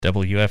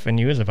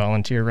WFNU is a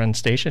volunteer-run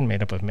station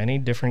made up of many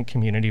different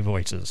community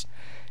voices.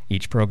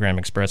 Each program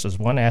expresses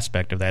one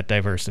aspect of that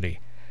diversity,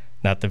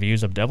 not the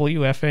views of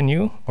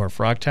WFNU or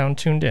Frogtown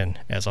Tuned In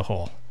as a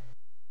whole.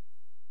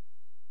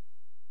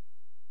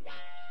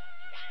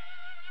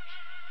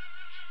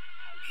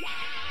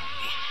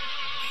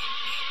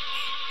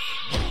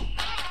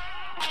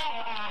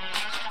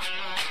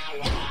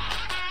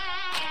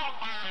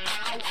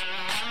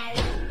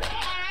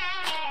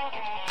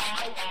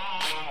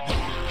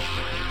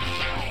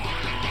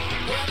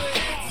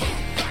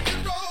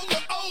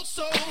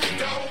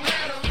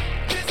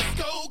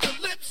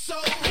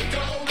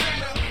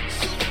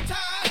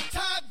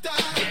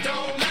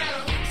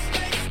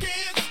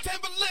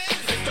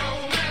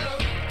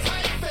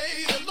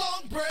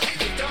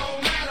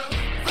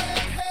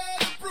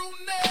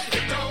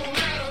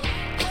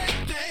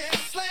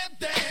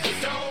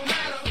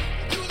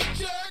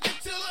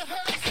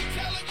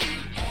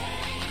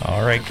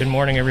 All right, good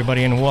morning,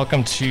 everybody, and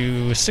welcome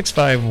to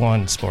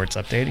 651 Sports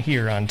Update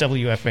here on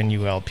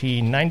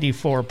WFNU-LP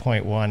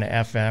 94.1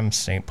 FM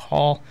St.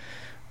 Paul.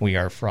 We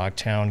are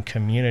Frogtown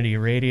Community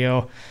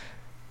Radio.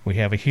 We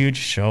have a huge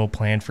show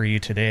planned for you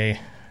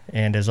today,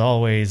 and as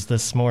always,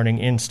 this morning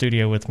in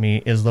studio with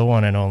me is the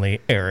one and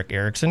only Eric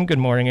Erickson. Good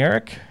morning,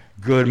 Eric.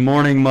 Good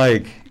morning,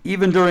 Mike.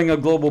 Even during a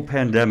global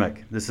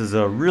pandemic, this is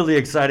a really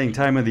exciting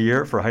time of the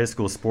year for high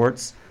school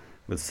sports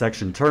with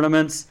section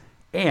tournaments,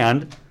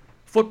 and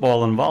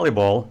football and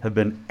volleyball have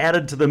been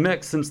added to the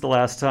mix since the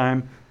last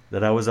time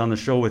that I was on the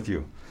show with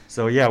you.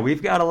 So yeah,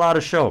 we've got a lot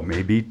of show,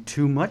 maybe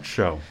too much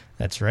show.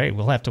 That's right.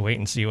 We'll have to wait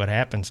and see what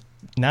happens.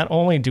 Not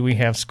only do we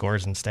have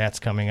scores and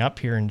stats coming up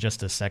here in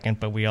just a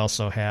second, but we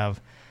also have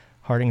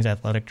Harding's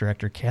athletic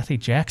director Kathy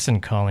Jackson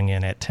calling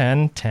in at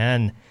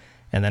 10:10.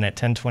 And then at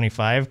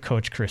 10:25,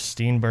 Coach Chris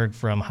Steenberg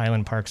from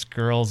Highland Park's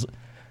girls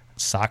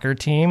soccer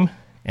team.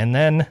 And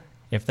then,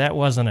 if that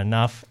wasn't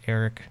enough,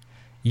 Eric,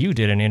 you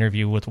did an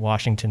interview with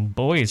Washington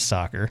boys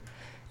soccer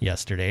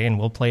yesterday, and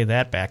we'll play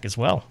that back as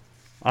well.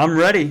 I'm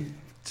ready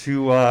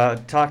to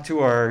talk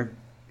to our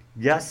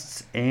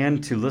guests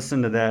and to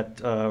listen to that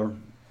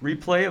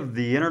replay of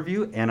the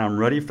interview, and I'm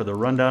ready for the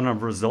rundown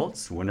of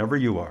results whenever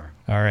you are.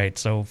 All right,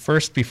 so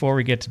first, before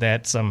we get to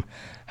that, some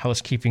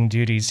housekeeping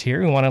duties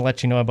here. We want to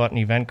let you know about an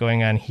event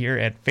going on here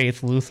at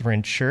Faith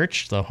Lutheran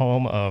Church, the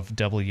home of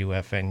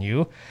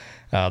WFNU.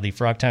 The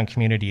Frogtown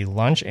Community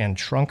Lunch and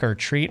Trunk or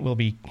Treat will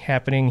be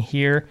happening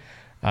here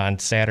on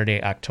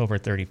Saturday, October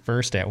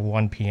 31st at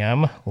 1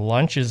 p.m.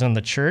 Lunch is in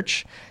the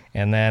church,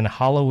 and then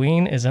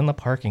Halloween is in the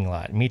parking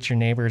lot. Meet your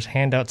neighbors,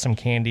 hand out some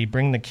candy,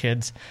 bring the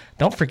kids.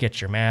 Don't forget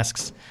your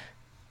masks.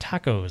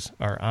 Tacos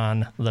are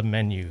on the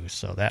menu,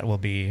 so that will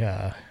be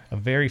a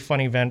very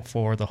fun event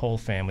for the whole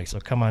family.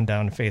 So come on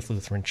down to Faith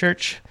Lutheran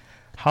Church,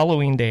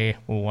 Halloween Day,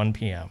 1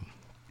 p.m.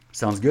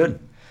 Sounds good.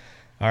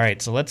 All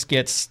right, so let's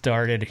get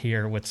started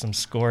here with some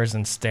scores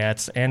and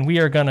stats, and we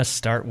are going to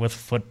start with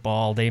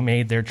football. They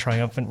made their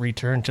triumphant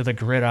return to the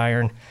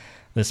gridiron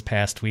this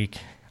past week.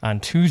 On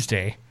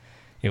Tuesday,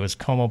 it was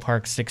Como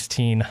Park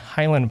 16,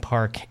 Highland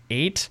Park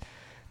 8,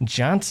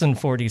 Johnson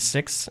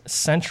 46,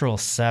 Central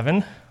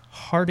 7,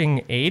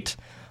 Harding 8,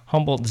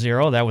 Humboldt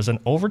 0. That was an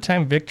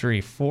overtime victory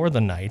for the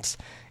Knights.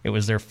 It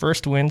was their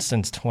first win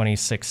since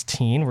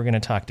 2016. We're going to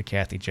talk to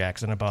Kathy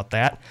Jackson about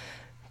that.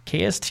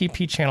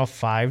 KSTP Channel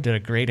 5 did a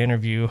great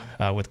interview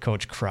with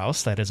Coach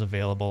Kraus that is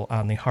available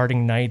on the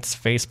Harding Knights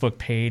Facebook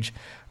page,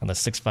 on the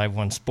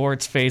 651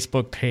 Sports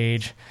Facebook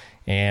page,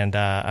 and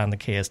on the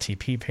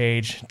KSTP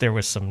page. There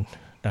was some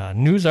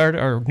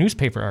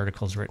newspaper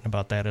articles written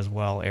about that as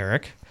well,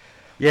 Eric.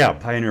 Yeah,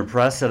 Pioneer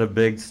Press had a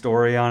big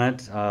story on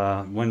it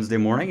Wednesday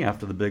morning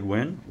after the big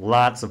win.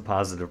 Lots of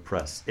positive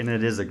press, and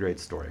it is a great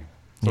story.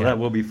 So That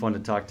will be fun to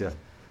talk to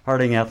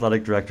Harding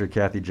Athletic Director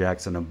Kathy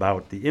Jackson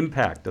about the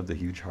impact of the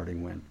huge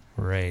Harding win.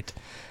 Right.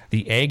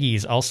 The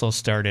Aggies also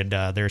started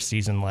their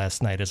season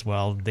last night as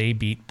well. They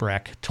beat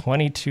Breck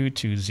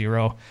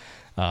 22-0.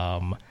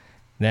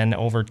 Then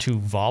over to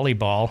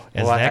volleyball.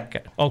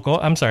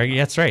 I'm sorry.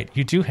 That's right.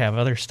 You do have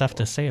other stuff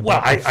to say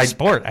about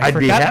sport. I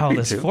forgot how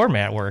this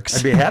format works.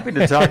 I'd be happy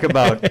to talk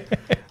about.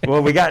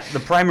 Well, we got the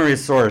primary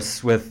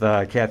source with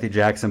Kathy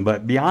Jackson,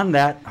 but beyond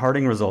that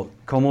Harding result,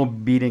 Como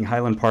beating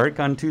Highland Park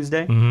on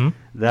Tuesday,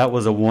 that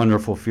was a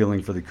wonderful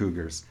feeling for the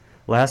Cougars.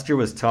 Last year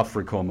was tough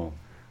for Como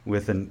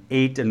with an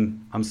 8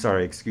 and I'm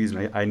sorry, excuse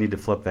me, I need to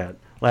flip that.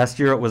 Last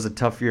year it was a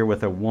tough year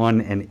with a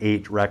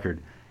 1-8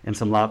 record and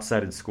some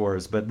lopsided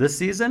scores, but this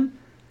season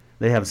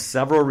they have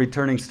several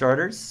returning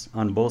starters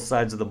on both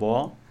sides of the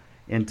ball,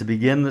 and to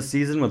begin the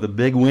season with a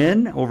big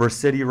win over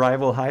city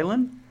rival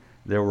Highland,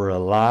 there were a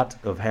lot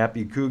of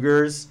happy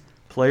Cougars,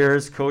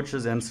 players,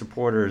 coaches, and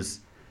supporters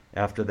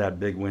after that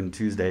big win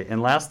Tuesday.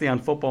 And lastly, on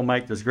football,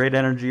 Mike, there's great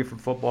energy for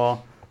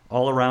football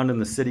all around in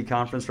the city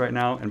conference right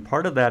now, and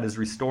part of that is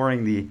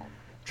restoring the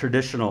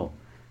traditional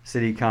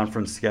city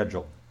conference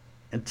schedule.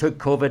 It took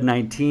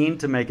COVID-19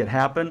 to make it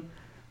happen,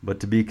 but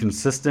to be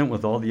consistent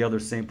with all the other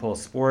St. Paul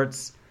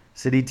sports,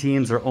 city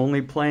teams are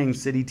only playing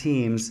city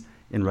teams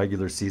in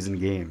regular season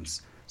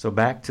games. So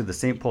back to the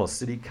St. Paul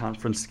City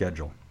Conference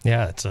schedule.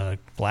 Yeah, it's a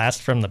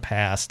blast from the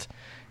past,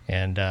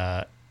 and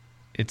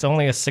it's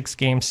only a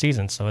 6-game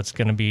season, so it's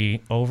going to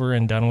be over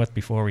and done with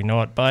before we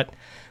know it. But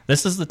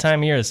this is the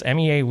time of year, this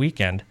MEA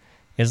weekend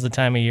is the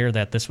time of year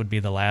that this would be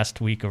the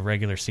last week of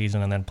regular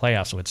season, and then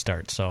playoffs would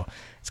start. So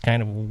it's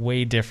kind of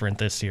way different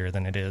this year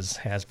than it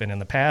has been in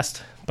the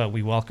past, but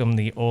we welcome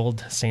the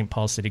old St.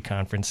 Paul City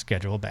Conference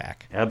schedule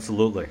back.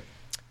 Absolutely.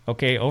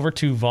 Okay, over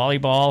to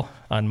volleyball.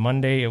 On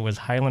Monday, it was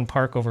Highland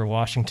Park over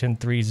Washington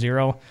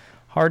 3-0,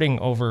 Harding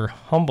over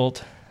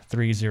Humboldt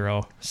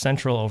 3-0,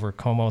 Central over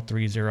Como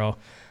 3-0.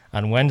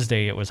 On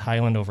Wednesday, it was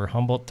Highland over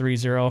Humboldt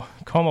 3-0,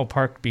 Como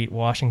Park beat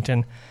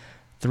Washington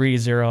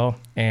 3-0,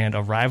 and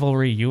a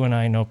rivalry you and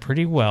I know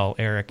pretty well,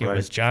 Eric. It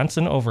was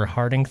Johnson over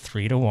Harding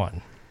 3-1.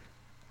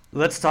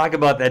 Let's talk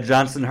about that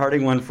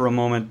Johnson-Harding one for a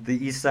moment,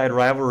 the East Side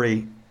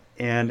rivalry.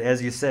 And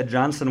as you said,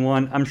 Johnson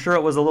won. I'm sure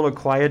it was a little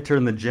quieter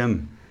in the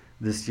gym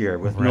this year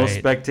with no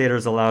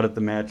spectators allowed at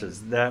the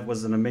matches. That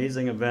was an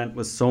amazing event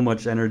with so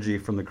much energy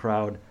from the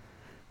crowd.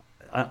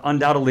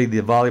 Undoubtedly,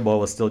 the volleyball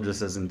was still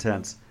just as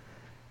intense.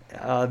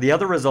 The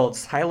other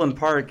results, Highland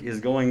Park is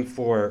going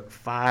for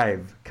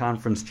 5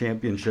 conference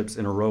championships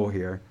in a row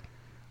here.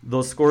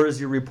 Those scores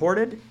you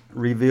reported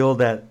reveal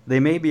that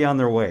they may be on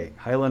their way.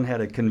 Highland had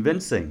a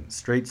convincing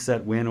straight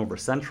set win over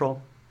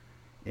Central,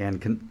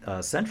 and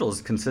Central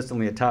is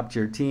consistently a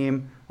top-tier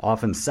team,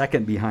 often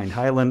second behind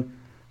Highland.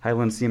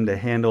 Highland seemed to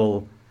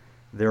handle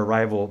their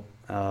rival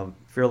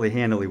fairly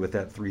handily with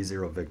that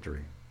 3-0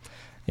 victory.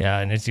 Yeah,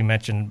 and as you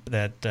mentioned,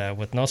 that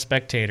with no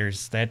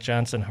spectators, that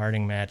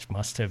Johnson-Harding match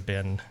must have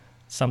been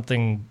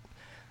something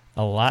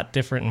a lot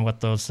different in what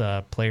those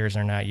players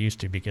are not used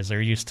to, because they're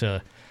used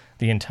to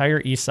the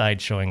entire East Side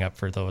showing up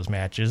for those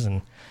matches,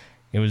 and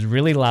it was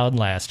really loud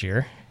last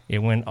year. It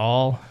went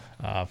all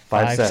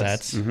 5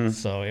 sets. Mm-hmm.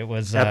 So it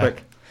was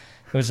epic.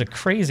 It was a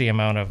crazy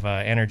amount of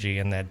energy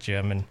in that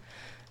gym,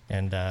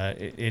 and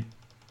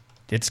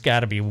it's got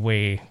to be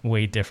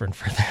way different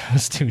for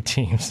those two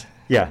teams.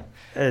 Yeah.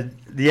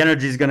 The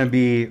energy is going to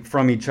be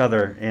from each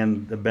other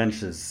and the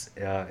benches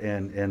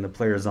and the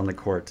players on the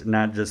court,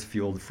 not just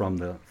fueled from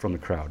the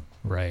crowd.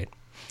 Right.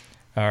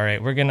 All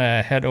right, we're going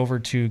to head over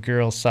to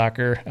girls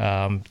soccer.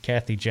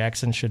 Kathy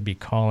Jackson should be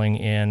calling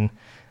in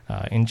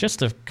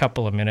just a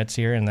couple of minutes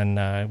here, and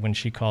then when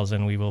she calls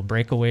in, we will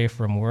break away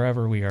from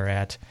wherever we are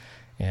at,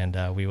 and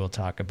we will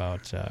talk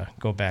about,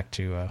 go back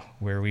to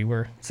where we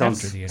were after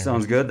the interview.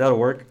 Sounds good. That'll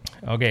work.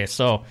 Okay,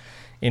 so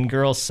in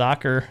girls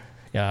soccer,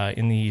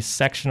 in the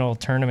sectional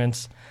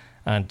tournaments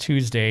on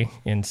Tuesday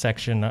in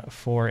Section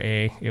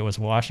 4A, it was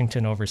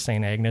Washington over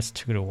St. Agnes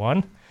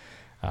 2-1.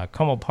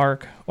 Como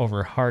Park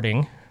over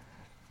Harding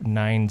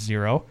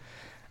 9-0.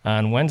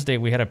 On Wednesday,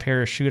 we had a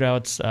pair of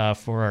shootouts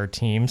for our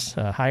teams.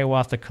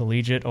 Hiawatha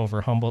Collegiate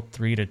over Humboldt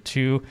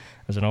 3-2. It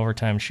was an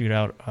overtime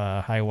shootout.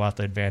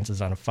 Hiawatha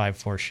advances on a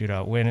 5-4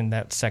 shootout win in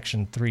that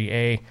Section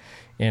 3A.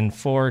 In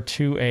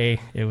 4-2A,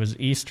 it was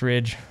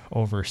Eastridge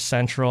over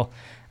Central.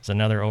 It was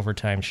another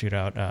overtime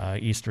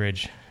shootout.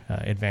 Eastridge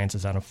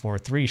advances on a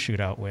 4-3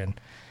 shootout win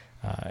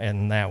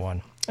in that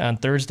one. On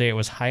Thursday, it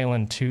was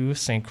Highland 2,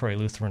 St. Croix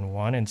Lutheran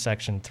 1 in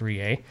Section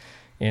 3A.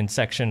 In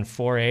Section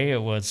 4A, it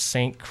was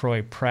St.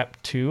 Croix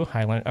Prep 2,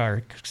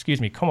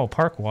 Como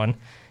Park 1,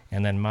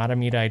 and then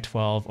Matamidi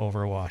 12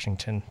 over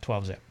Washington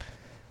 12-zip.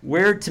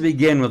 Where to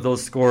begin with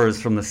those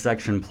scores from the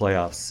section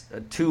playoffs?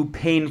 2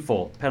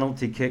 painful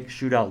penalty kick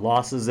shootout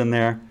losses in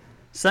there.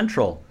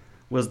 Central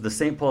was the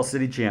St. Paul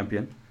City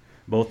champion,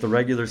 both the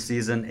regular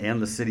season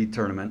and the city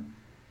tournament,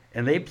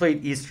 and they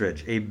played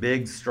Eastridge, a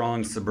big,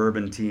 strong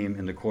suburban team,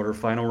 in the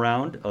quarterfinal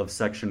round of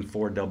Section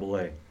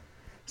 4AA.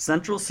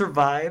 Central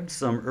survived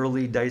some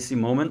early dicey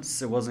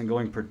moments. It wasn't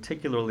going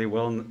particularly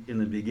well in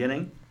the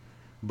beginning,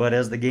 but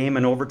as the game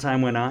and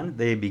overtime went on,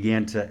 they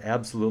began to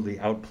absolutely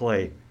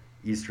outplay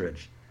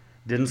Eastridge.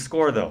 Didn't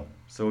score, though,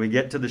 so we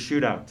get to the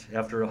shootout.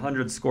 After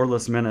 100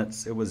 scoreless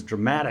minutes, it was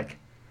dramatic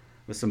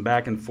with some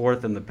back and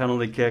forth and the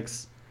penalty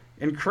kicks,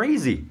 and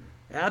crazy,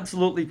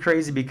 absolutely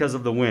crazy because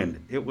of the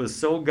wind. It was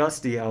so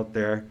gusty out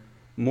there.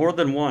 More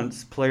than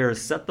once, players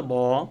set the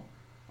ball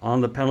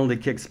on the penalty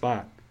kick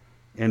spot,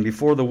 and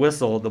before the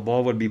whistle, the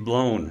ball would be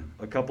blown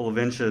a couple of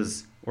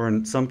inches, or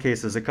in some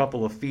cases, a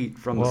couple of feet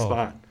from the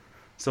spot.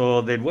 So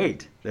they'd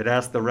wait. They'd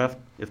ask the ref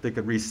if they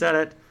could reset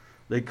it.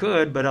 They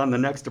could, but on the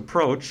next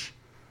approach,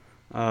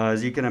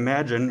 as you can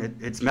imagine,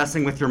 it's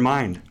messing with your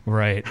mind.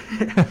 Right.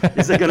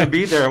 Is it going to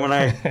be there when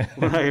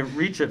I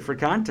reach it for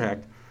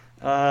contact?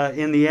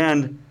 In the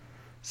end,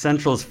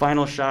 Central's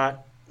final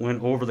shot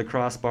went over the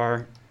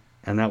crossbar,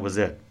 and that was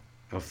it.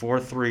 A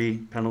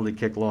 4-3 penalty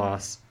kick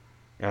loss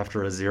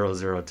after a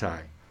 0-0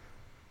 tie.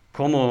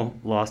 Como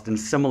lost in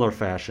similar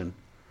fashion,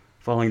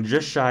 falling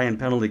just shy in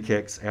penalty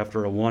kicks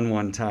after a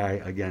 1-1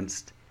 tie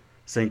against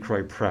St.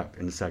 Croix Prep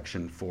in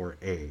Section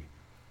 4A.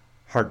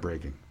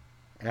 Heartbreaking.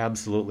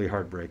 Absolutely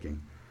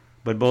heartbreaking.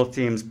 But both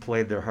teams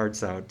played their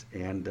hearts out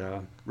and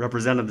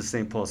represented the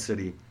St. Paul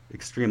City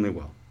extremely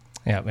well.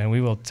 Yeah, and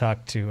we will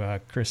talk to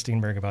Chris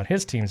Steenberg about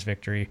his team's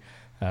victory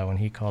when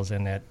he calls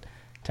in at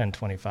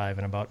 10:25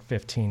 in about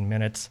 15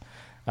 minutes.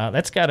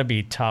 That's got to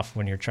be tough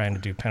when you're trying to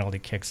do penalty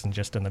kicks and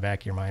just in the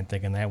back of your mind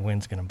thinking that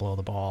wind's going to blow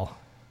the ball.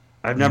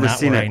 I've never not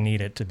seen where it. I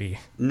need it to be.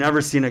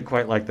 Never seen it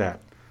quite like that.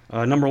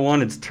 Number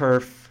one, it's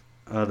turf,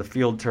 the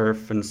field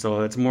turf, and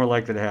so it's more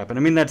likely to happen. I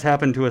mean, that's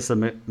happened to us at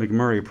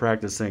McMurray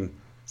practicing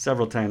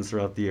several times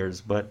throughout the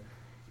years, but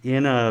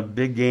in a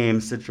big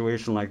game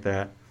situation like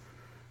that,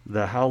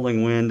 the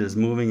howling wind is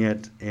moving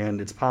it,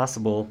 and it's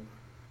possible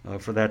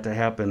for that to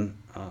happen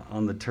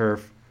on the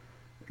turf.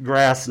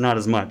 Grass, not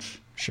as much.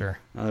 Sure.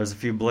 There's a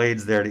few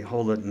blades there to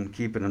hold it and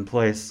keep it in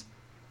place,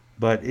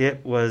 but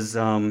it was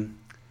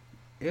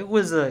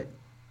a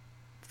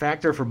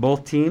factor for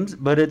both teams,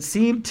 but it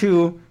seemed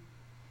to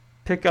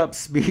pick up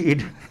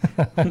speed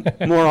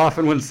more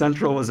often when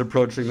Central was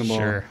approaching the ball.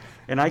 Sure.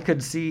 And I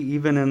could see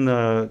even in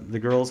the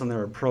girls in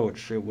their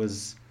approach,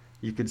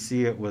 you could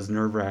see it was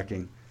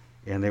nerve-wracking,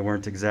 and they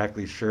weren't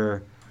exactly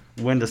sure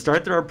when to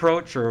start their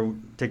approach or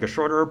take a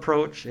shorter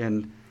approach,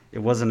 and it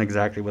wasn't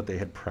exactly what they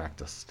had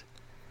practiced.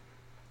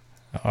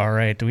 All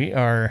right, we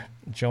are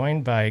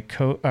joined by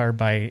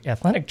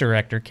Athletic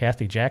Director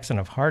Kathy Jackson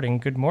of Harding.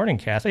 Good morning,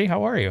 Kathy.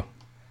 How are you?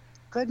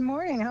 Good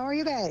morning. How are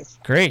you guys?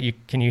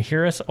 Great. Can you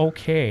hear us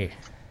okay?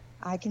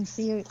 I can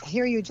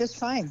hear you just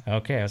fine.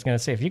 Okay, I was going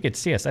to say, if you could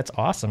see us, that's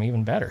awesome,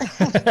 even better.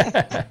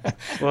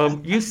 Well,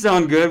 you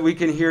sound good. We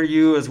can hear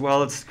you as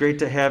well. It's great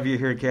to have you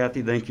here,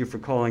 Kathy. Thank you for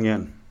calling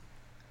in.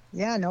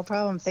 Yeah, no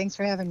problem. Thanks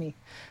for having me.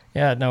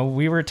 Yeah, no,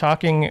 we were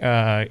talking,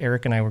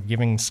 Eric and I were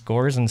giving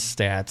scores and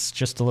stats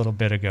just a little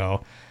bit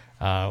ago.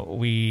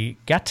 We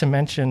got to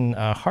mention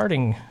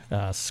Harding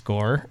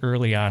score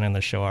early on in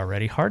the show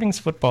already. Harding's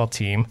football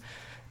team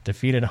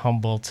defeated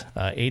Humboldt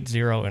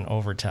 8-0 in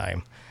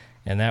overtime.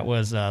 And that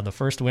was the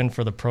first win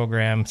for the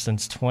program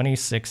since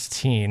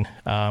 2016.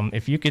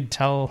 If you could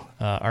tell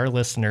our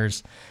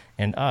listeners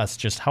and us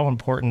just how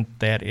important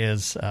that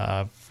is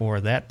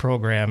for that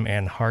program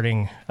and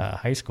Harding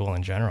High School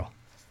in general.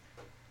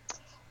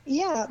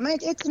 Yeah,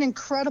 it's an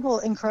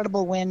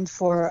incredible win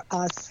for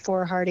us,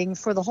 for Harding,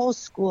 for the whole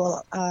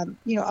school.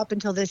 Up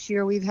until this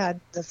year, we've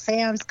had the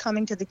fans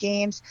coming to the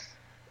games.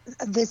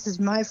 This is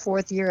my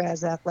fourth year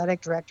as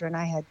athletic director, and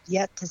I had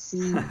yet to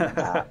see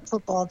a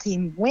football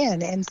team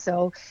win. And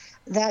so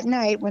that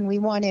night when we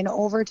won in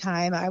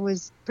overtime, I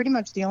was pretty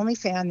much the only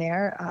fan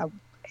there,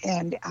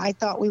 and I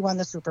thought we won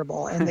the Super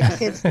Bowl. And the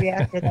kids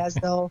reacted as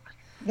though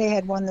they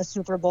had won the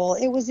Super Bowl.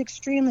 It was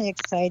extremely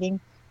exciting.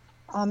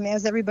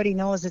 As everybody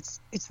knows,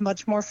 it's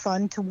much more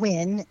fun to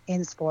win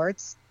in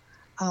sports.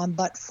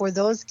 But for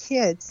those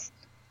kids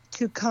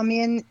to come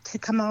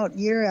out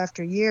year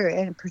after year,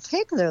 and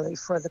particularly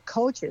for the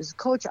coaches,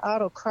 Coach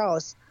Otto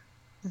Kraus,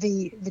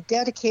 the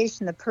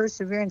dedication, the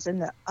perseverance, and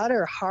the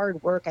utter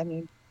hard work. I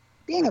mean,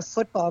 being a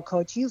football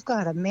coach, you've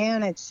got to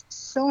manage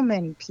so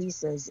many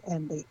pieces,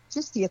 and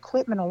the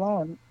equipment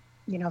alone.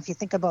 If you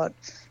think about,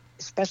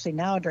 especially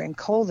now during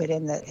COVID,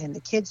 and the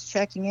kids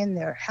checking in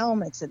their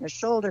helmets and their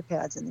shoulder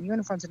pads and the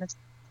uniforms, and it's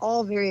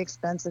all very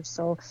expensive.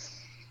 So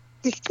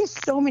there's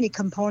just so many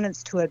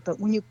components to it. But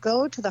when you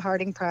go to the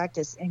Harding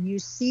practice and you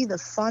see the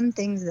fun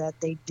things that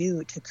they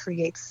do to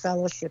create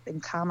fellowship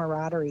and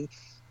camaraderie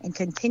and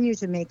continue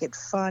to make it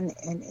fun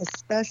and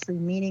especially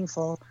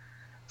meaningful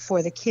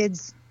for the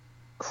kids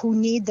who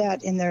need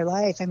that in their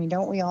life. I mean,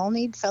 don't we all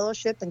need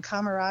fellowship and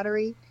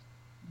camaraderie?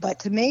 But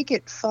to make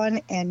it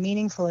fun and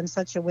meaningful in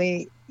such a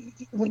way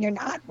when you're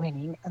not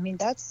winning, I mean,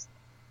 that's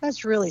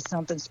really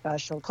something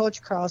special.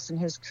 Coach Kraus and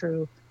his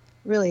crew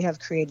really have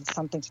created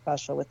something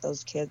special with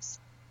those kids.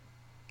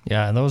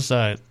 Yeah, and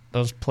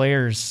those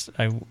players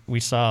we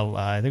saw,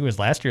 I think it was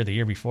last year or the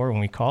year before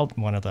when we called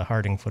one of the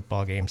Harding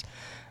football games.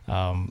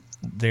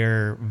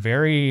 They're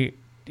very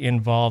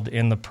involved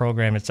in the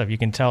program and stuff. You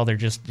can tell they're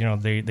just,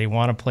 they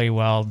want to play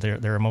well.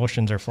 Their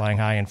emotions are flying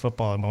high, and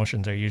football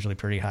emotions are usually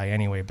pretty high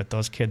anyway, but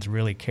those kids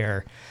really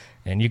care.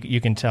 And you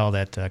can tell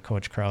that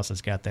Coach Kraus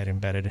has got that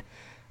embedded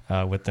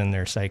within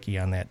their psyche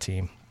on that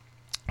team,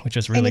 which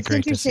is really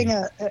great to see. And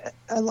it's interesting,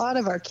 a lot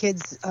of our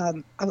kids,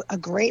 a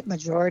great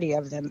majority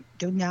of them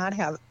do not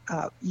have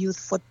youth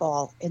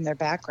football in their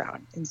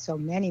background. And so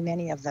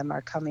many of them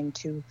are coming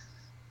to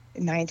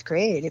ninth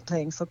grade and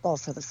playing football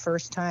for the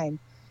first time.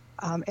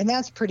 And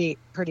that's pretty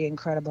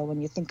incredible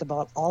when you think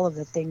about all of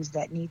the things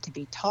that need to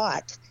be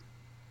taught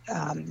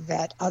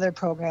that other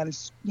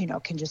programs,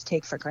 can just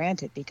take for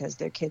granted because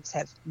their kids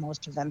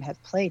most of them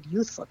have played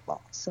youth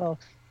football. So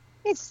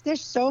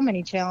there's so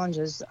many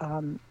challenges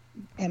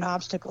and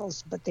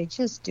obstacles, but they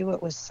just do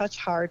it with such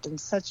heart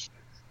and such,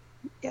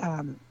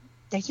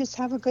 they just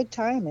have a good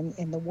time.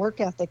 And the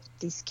work ethic,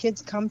 these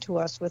kids come to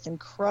us with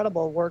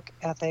incredible work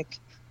ethic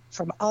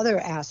from other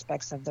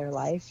aspects of their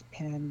life.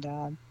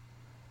 And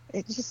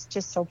it's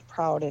just so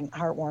proud and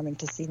heartwarming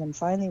to see them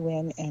finally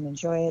win and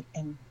enjoy it.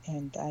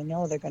 And I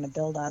know they're going to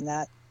build on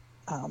that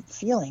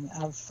feeling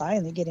of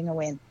finally getting a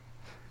win.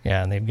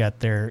 Yeah, and they've got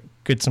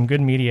some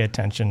good media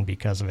attention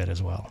because of it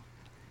as well.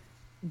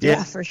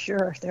 Yeah, for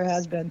sure. There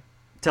has been.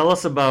 Tell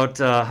us about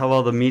how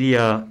well the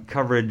media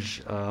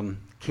coverage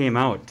came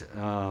out.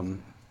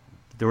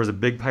 There was a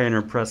big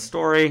Pioneer Press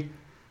story.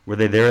 were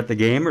they there at the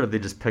game, or did they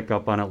just pick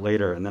up on it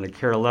later? And then a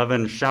KARE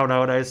 11 shout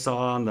out I saw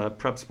on the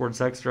Prep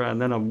Sports Extra,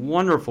 and then a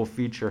wonderful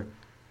feature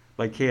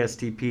by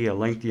KSTP, a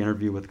lengthy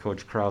interview with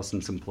Coach Kraus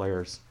and some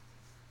players.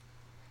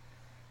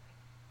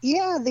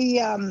 Yeah,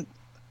 the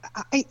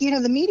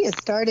media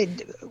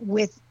started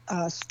with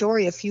a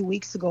story a few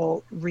weeks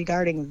ago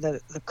regarding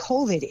the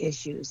COVID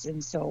issues,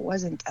 and so it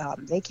wasn't.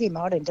 They came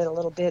out and did a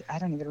little bit. I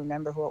don't even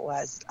remember who it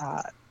was.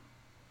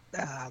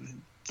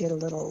 Did a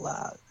little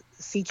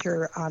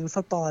feature on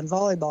football and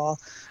volleyball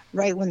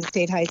right when the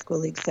State High School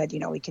League said,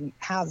 we can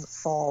have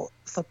fall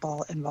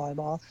football and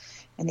volleyball.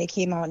 And they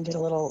came out and did a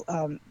little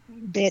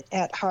bit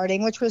at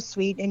Harding, which was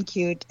sweet and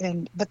cute.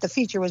 But the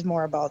feature was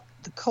more about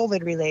the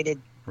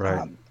COVID-related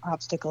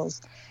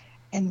obstacles.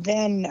 And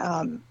then,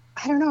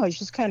 I don't know, it's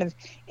just kind of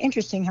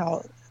interesting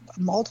how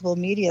multiple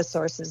media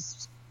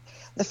sources,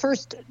 the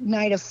first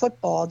night of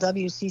football,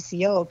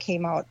 WCCO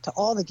came out to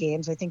all the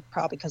games, I think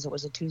probably because it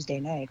was a Tuesday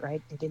night,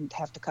 right? They didn't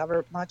have to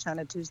cover much on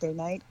a Tuesday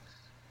night.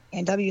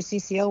 And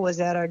WCCO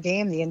was at our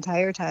game the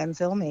entire time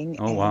filming.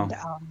 Oh, wow.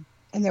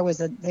 And it was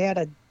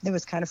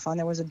kind of fun.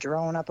 There was a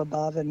drone up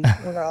above, and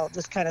we're all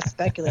just kind of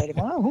speculating,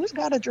 well, who's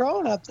got a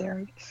drone up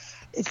there?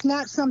 It's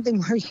not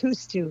something we're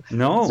used to.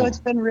 No. So it's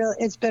been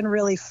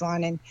really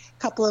fun. And a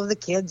couple of the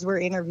kids were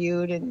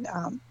interviewed, and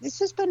it's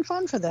just been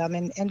fun for them.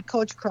 And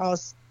Coach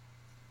Kraus,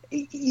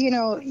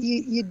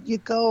 you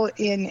go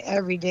in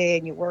every day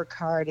and you work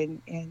hard.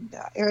 And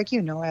Eric,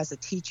 as a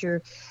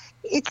teacher,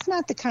 it's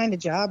not the kind of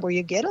job where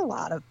you get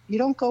you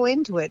don't go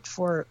into it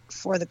for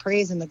the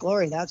praise and the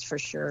glory. That's for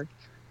sure.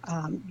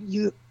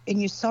 You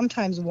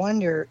sometimes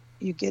wonder,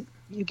 you get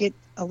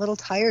a little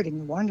tired and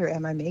you wonder,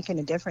 am I making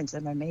a difference?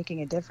 Am I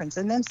making a difference?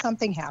 And then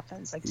something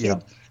happens.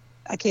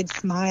 A kid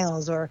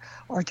smiles or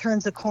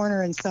turns a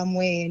corner in some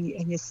way,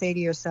 and you say to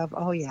yourself,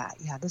 oh yeah,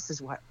 this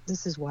is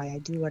why I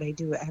do what I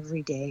do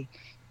every day.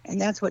 And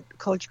that's what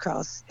Coach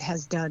Kraus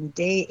has done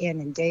day in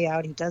and day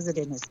out. He does it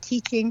in his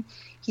teaching.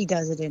 He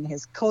does it in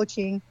his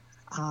coaching.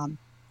 I've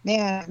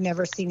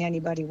never seen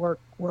anybody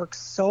work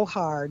so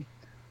hard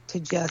to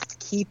just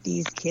keep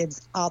these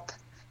kids up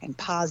and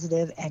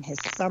positive, and his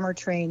summer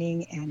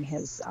training and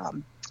his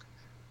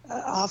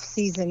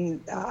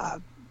off-season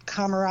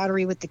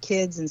camaraderie with the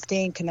kids and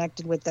staying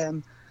connected with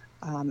them.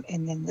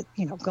 And then,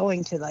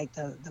 going to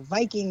the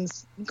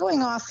Vikings,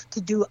 going off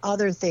to do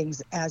other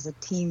things as a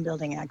team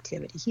building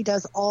activity. He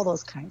does all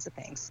those kinds of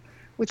things,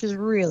 which is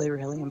really,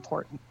 really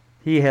important.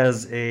 He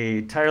has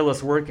a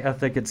tireless work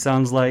ethic, it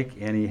sounds like,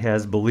 and he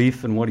has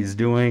belief in what he's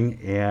doing.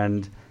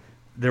 And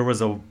there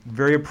was a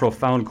very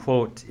profound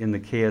quote in the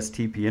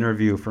KSTP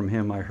interview from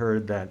him. I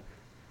heard that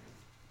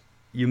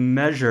you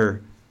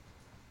measure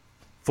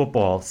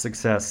football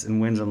success in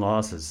wins and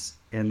losses,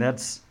 and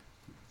that's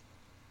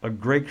a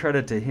great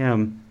credit to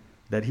him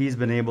that he's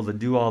been able to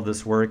do all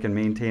this work and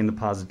maintain the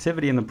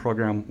positivity in the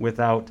program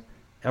without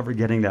ever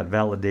getting that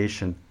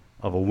validation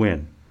of a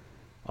win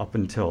up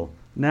until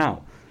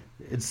now.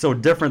 It's so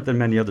different than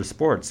many other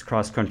sports.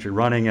 Cross-country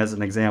running, as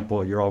an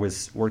example, you're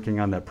always working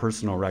on that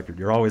personal record.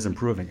 You're always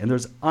improving. And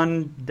there's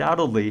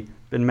undoubtedly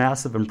been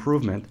massive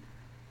improvement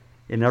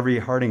in every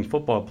Harding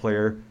football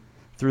player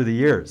through the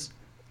years.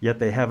 Yet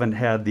they haven't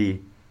had the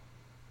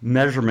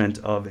measurement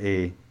of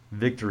a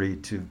victory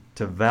to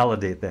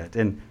validate that.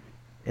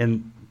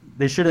 And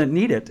they shouldn't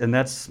need it. And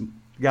that's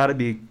got to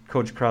be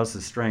Coach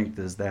Kraus's strength,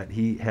 is that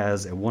he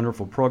has a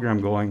wonderful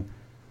program going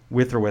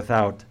with or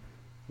without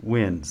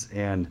wins.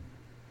 And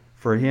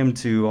for him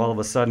to all of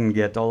a sudden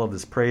get all of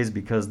this praise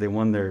because they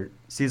won their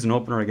season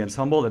opener against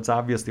Humboldt, it's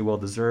obviously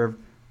well-deserved.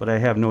 But I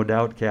have no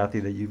doubt,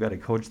 Kathy, that you've got a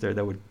coach there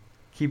that would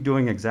keep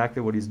doing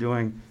exactly what he's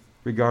doing,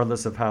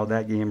 regardless of how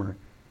that game or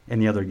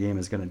any other game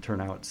is going to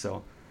turn out.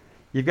 So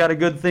you've got a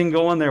good thing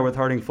going there with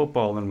Harding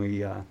football, and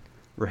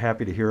we're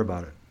happy to hear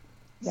about it.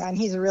 Yeah, and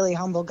he's a really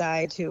humble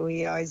guy, too.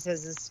 He always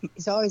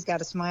he's always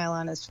got a smile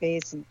on his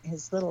face, and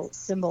his little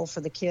symbol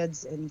for the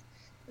kids, and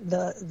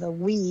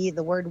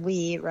the word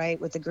we, right,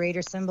 with the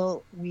greater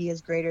symbol, we is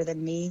greater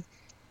than me.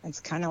 It's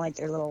kind of like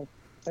their little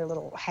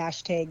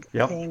hashtag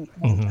thing.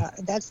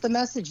 Mm-hmm. That's the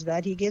message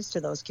that he gives to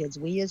those kids.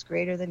 We is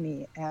greater than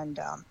me. And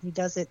he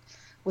does it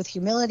with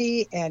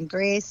humility and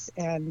grace,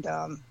 and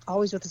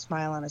always with a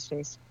smile on his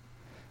face.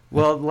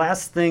 Well,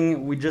 last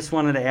thing, we just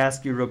wanted to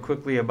ask you real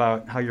quickly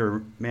about how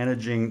you're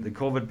managing the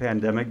COVID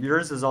pandemic.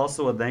 Yours is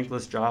also a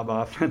thankless job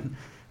often.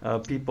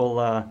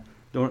 People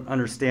don't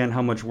understand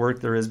how much work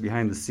there is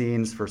behind the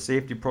scenes for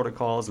safety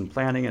protocols and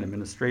planning and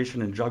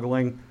administration and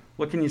juggling.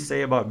 What can you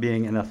say about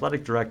being an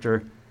athletic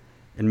director,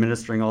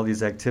 administering all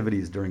these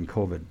activities during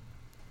COVID?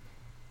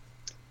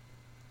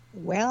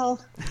 Well,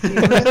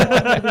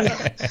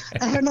 I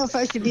don't know if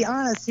I should be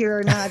honest here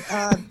or not.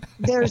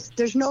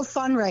 There's no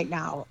fun right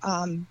now.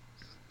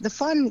 The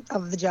fun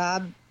of the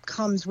job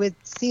comes with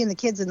seeing the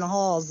kids in the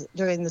halls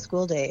during the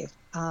school day.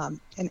 And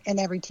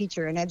every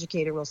teacher and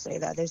educator will say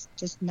that. There's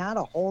just not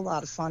a whole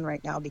lot of fun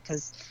right now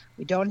because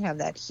we don't have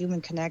that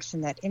human connection,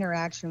 that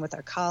interaction with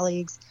our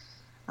colleagues.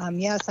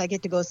 Yes, I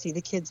get to go see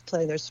the kids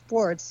play their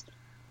sports,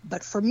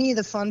 But for me,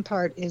 the fun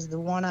part is the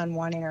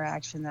one-on-one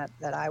interaction that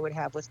I would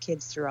have with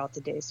kids throughout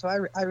the day. So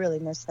I really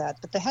miss that.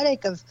 But the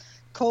headache of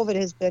COVID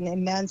has been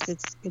immense.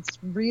 It's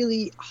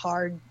really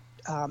hard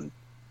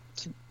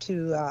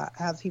to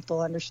have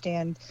people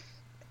understand.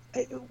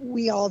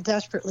 We all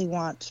desperately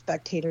want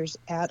spectators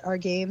at our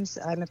games.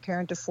 I'm a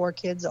parent of 4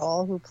 kids,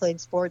 all who played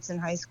sports in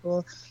high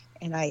school.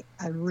 And I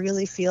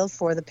really feel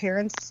for the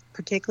parents,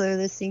 particularly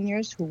the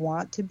seniors, who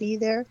want to be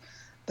there.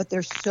 But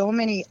there's so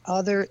many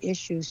other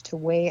issues to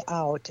weigh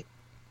out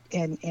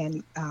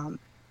and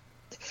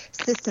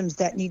systems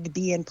that need to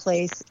be in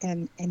place.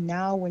 And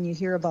now when you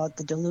hear about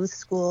the Duluth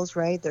schools,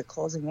 right, they're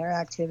closing their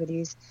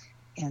activities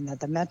and that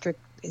the metric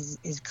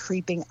is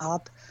creeping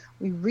up.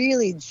 We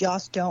really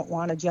just don't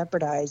want to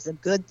jeopardize the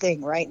good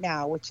thing right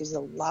now, which is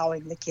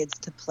allowing the kids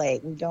to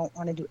play. We don't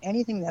want to do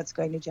anything that's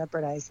going to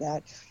jeopardize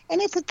that.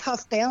 And it's a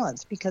tough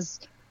balance because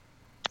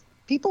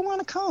people want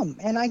to come,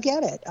 and I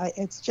get it.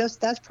 It's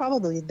just that's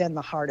probably been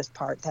the hardest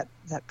part,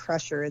 that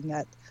pressure and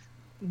that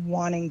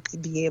wanting to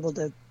be able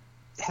to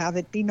have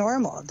it be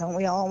normal. Don't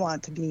we all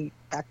want to be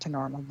back to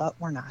normal, but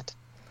we're not.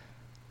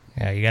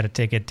 Yeah, you got to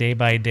take it day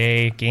by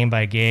day, game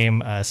by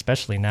game,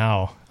 especially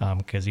now,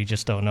 because you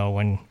just don't know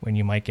when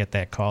you might get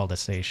that call to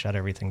say shut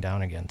everything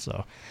down again.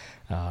 So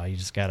you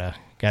just gotta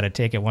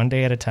take it one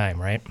day at a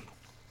time, right?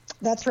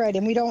 That's right,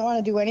 and we don't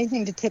want to do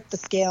anything to tip the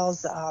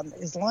scales.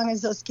 As long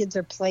as those kids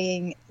are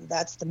playing,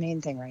 that's the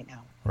main thing right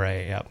now.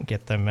 Right. Yeah.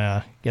 Get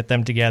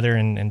them together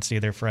and see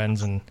their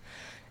friends and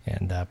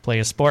play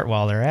a sport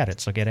while they're at it.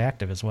 So get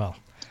active as well.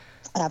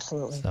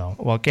 Absolutely. So,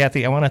 well,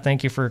 Kathy, I want to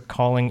thank you for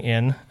calling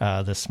in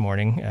this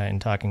morning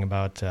and talking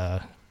about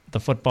the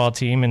football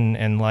team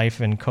and life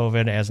and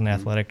COVID as an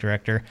athletic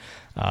director.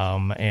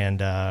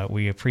 And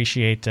we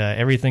appreciate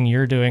everything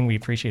you're doing. We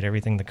appreciate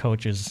everything the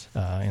coaches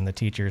and the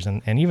teachers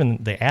and even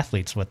the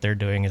athletes, what they're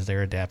doing as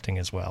they're adapting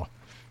as well.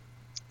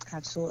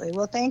 Absolutely.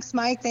 Well, thanks,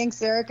 Mike.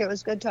 Thanks, Eric. It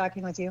was good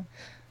talking with you.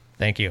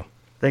 Thank you.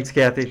 Thanks,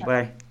 Kathy.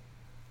 Bye.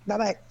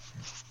 Bye-bye.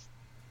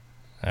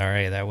 All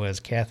right. That was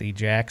Kathy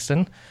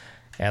Jackson,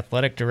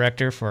 athletic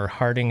director for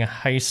Harding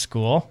High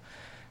School.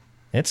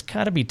 It's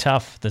got to be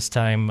tough this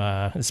time,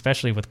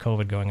 especially with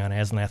COVID going on.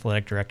 As an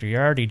athletic director,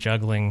 you're already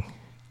juggling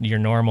your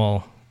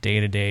normal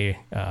day-to-day,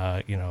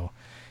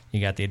 you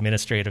got the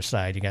administrative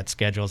side, you got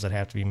schedules that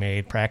have to be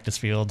made, practice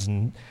fields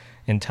and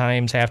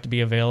times have to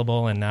be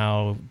available, and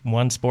now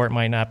one sport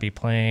might not be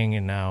playing,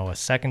 and now a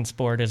second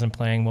sport isn't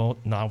playing. Well,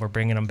 now we're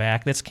bringing them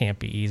back. This can't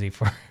be easy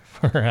for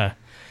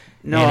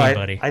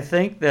anybody. I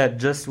think that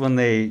just when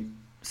they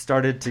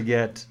started to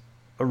get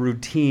a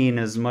routine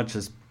as much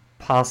as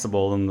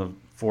possible in the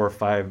 4 or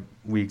 5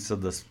 weeks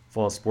of this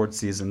fall sports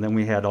season, then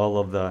we had all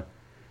of the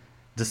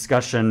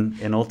discussion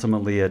and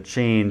ultimately a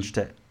change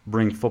to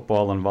bring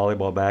football and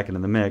volleyball back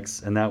into the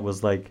mix. And that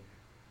was like,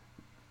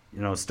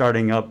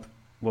 starting up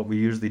what we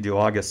usually do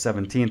August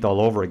 17th all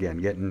over again,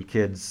 getting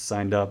kids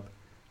signed up,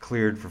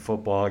 cleared for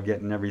football,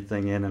 getting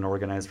everything in and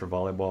organized for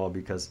volleyball,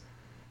 because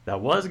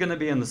that was going to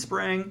be in the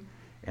spring,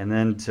 and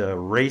then to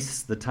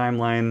race the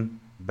timeline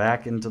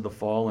back into the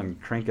fall and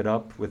crank it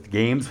up with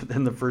games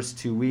within the first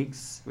 2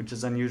 weeks, which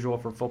is unusual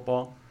for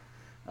football.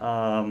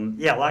 A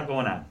lot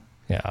going on.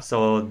 Yeah.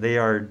 So they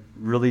are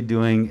really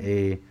doing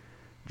a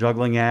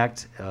juggling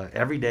act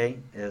every day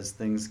as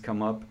things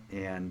come up,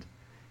 and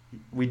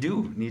we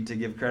do need to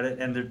give credit.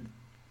 And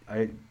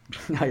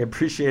I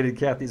appreciated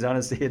Kathy's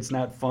honesty. It's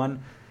not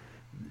fun.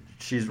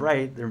 She's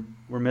right.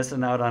 We're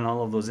missing out on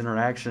all of those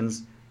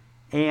interactions,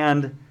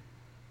 and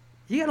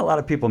you got a lot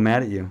of people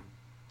mad at you.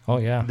 Oh,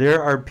 yeah.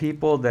 There are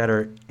people that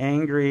are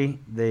angry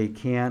they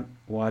can't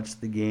watch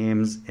the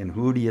games, and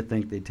who do you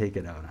think they take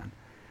it out on?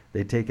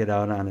 They take it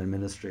out on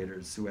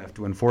administrators who have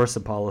to enforce a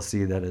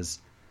policy that is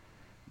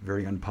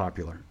very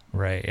unpopular.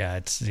 Right, yeah.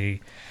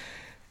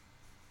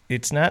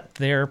 It's not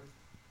their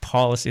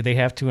policy. They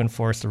have to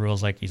enforce the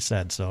rules, like you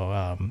said.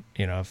 So,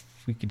 if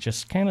we could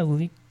just kind of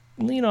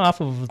lean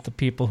off of the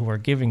people who are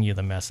giving you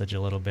the message a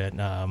little bit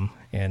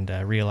and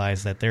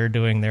realize that they're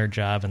doing their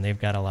job and they've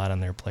got a lot on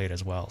their plate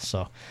as well.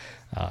 So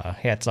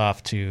hats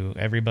off to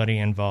everybody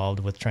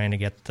involved with trying to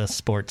get the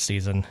sports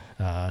season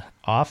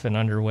off and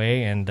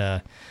underway.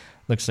 And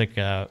looks like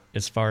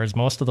as far as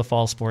most of the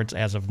fall sports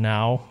as of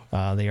now,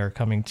 they are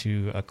coming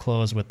to a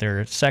close with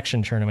their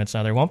section tournaments.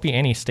 Now, there won't be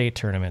any state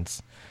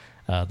tournaments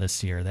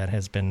this year. That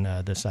has been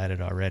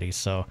decided already.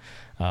 So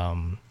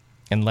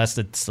unless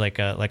it's like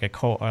a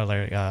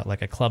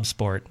club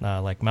sport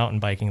like mountain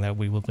biking that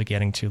we will be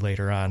getting to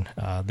later on,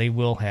 they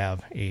will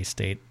have a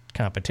state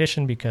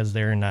competition because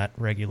they're not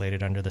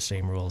regulated under the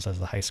same rules as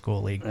the high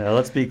school league.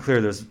 Let's be clear,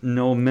 there's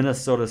no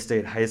Minnesota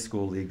State High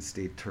School League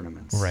state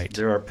tournaments. Right.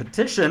 There are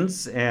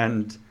petitions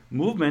and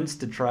movements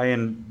to try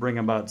and bring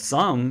about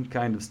some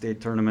kind of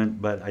state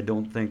tournament, but I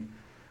don't think,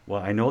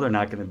 I know they're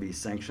not going to be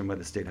sanctioned by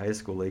the State High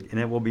School League, and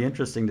it will be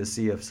interesting to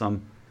see if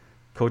some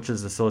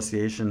coaches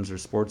associations or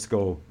sports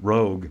go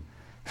rogue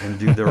and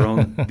do their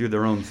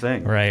own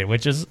thing. Right,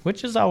 which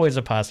is always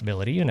a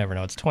possibility. You never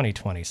know. It's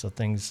 2020, so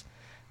things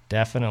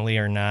definitely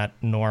are not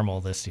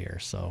normal this year.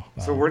 So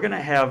we're going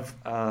to have,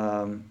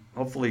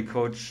 hopefully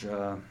Coach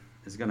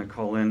is going to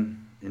call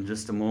in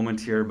just a moment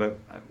here, but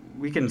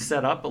we can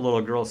set up a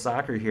little girls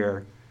soccer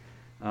here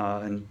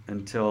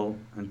until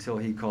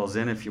he calls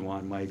in if you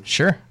want, Mike.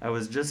 Sure. I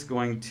was just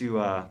going to,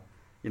 I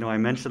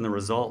mentioned the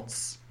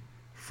results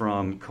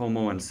from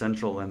Como and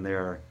Central and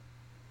their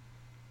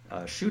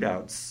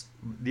shootouts.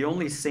 The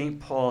only St.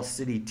 Paul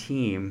City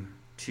team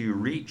to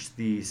reach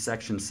the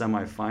section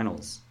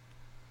semifinals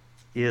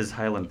is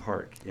Highland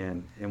Park,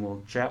 and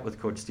we'll chat with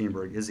Coach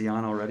Steenberg. Is he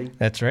on already?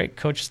 That's right.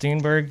 Coach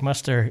Steenberg,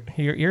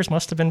 your ears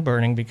must have been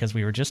burning because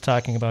we were just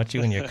talking about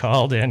you and you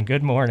called in.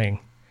 Good morning.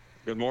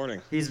 Good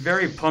morning. He's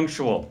very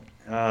punctual.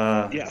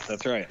 Yes,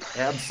 that's right.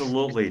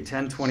 Absolutely.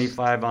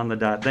 10:25 on the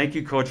dot. Thank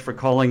you, Coach, for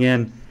calling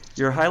in.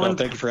 Your Highland.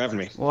 Thank you for having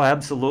me. Well,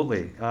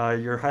 absolutely.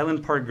 Your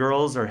Highland Park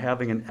girls are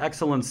having an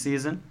excellent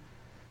season.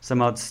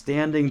 Some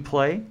outstanding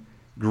play.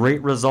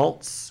 Great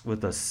results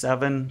with a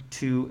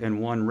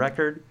 7-2-1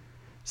 record.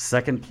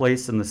 Second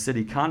place in the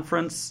city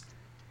conference,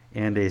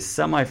 and a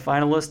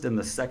semifinalist in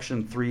the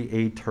Section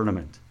 3A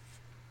tournament.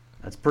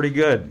 That's pretty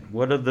good.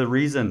 What are the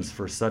reasons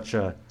for such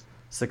a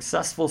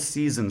successful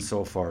season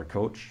so far,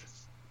 Coach?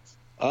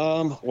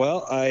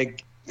 Well, I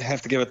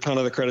have to give a ton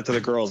of the credit to the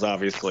girls,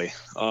 obviously.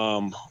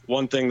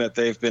 One thing that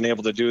they've been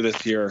able to do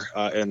this year,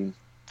 and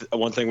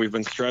one thing we've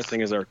been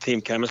stressing, is our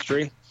team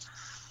chemistry.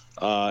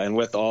 And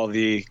with all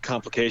the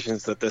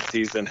complications that this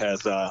season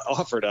has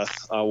offered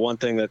us, one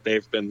thing that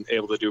they've been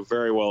able to do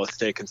very well is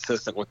stay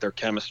consistent with their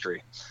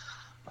chemistry.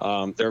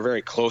 They're a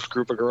very close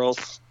group of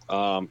girls,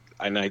 and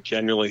I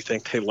genuinely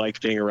think they like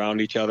being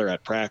around each other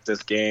at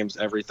practice, games,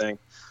 everything.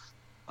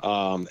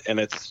 And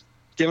it's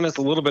given us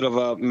a little bit of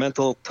a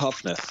mental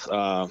toughness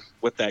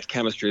with that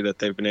chemistry that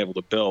they've been able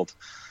to build.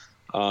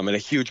 And a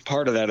huge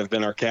part of that have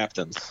been our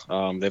captains.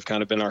 They've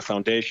kind of been our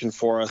foundation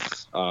for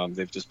us.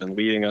 They've just been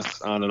leading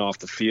us on and off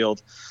the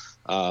field.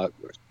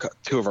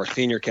 Two of our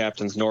senior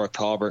captains, Nora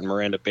Talbert and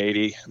Miranda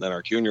Beatty, and then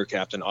our junior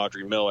captain,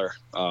 Audrey Miller.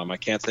 I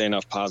can't say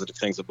enough positive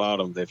things about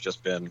them. They've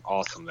just been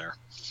awesome there.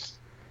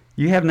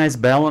 You have nice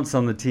balance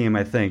on the team,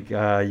 I think.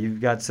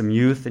 You've got some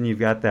youth and you've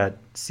got that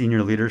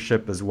senior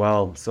leadership as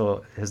well.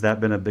 So has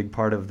that been a big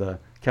part of the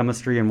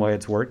chemistry and why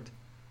it's worked?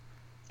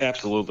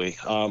 Absolutely.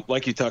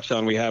 Like you touched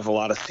on, we have a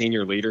lot of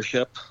senior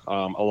leadership. A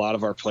lot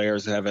of our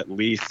players have at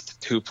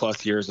least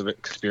 2+ years of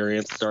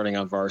experience starting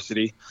on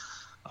varsity.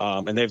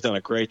 And they've done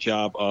a great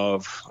job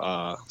of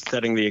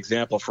setting the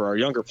example for our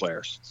younger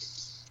players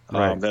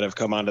that have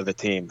come onto the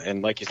team.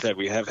 And like you said,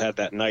 we have had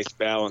that nice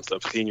balance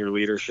of senior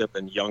leadership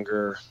and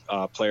younger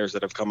players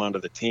that have come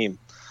onto the team.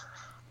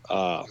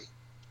 And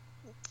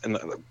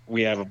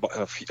we have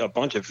a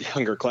bunch of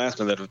younger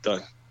classmen that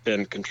have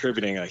been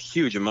contributing a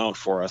huge amount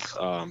for us.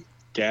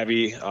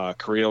 Gabby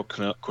Carrillo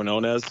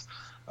Quinones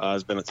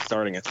has been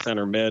starting at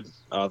center mid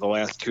the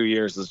last 2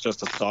 years, is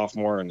just a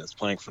sophomore and is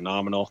playing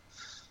phenomenal.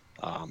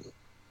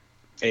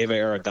 Ava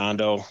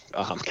Arredondo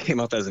came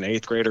up as an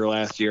 8th grader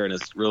last year and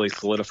has really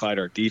solidified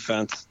our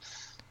defense.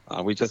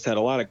 We just had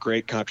a lot of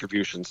great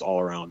contributions all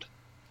around.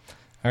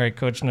 All right,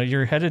 Coach, now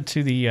you're headed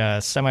to the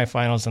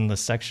semifinals in the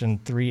Section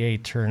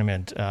 3A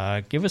tournament.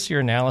 Give us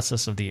your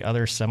analysis of the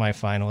other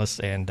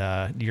semifinalists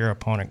and your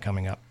opponent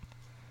coming up.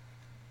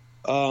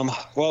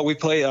 Well, we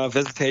play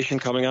Visitation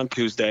coming on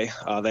Tuesday.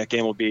 That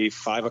game will be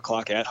 5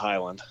 o'clock at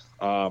Highland.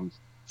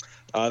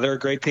 They're a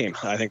great team.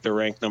 I think they're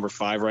ranked number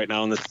 5 right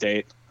now in the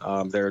state.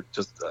 They're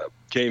just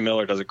Jay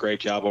Miller does a great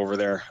job over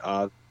there.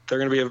 They're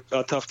going to be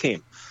a tough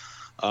team.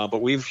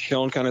 But we've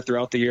shown kind of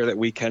throughout the year that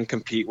we can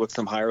compete with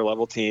some higher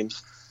level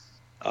teams.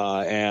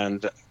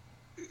 And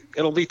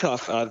it'll be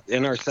tough.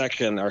 In our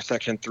section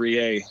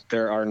 3A,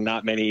 there are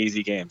not many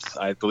easy games.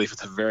 I believe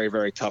it's a very,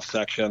 very tough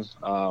section.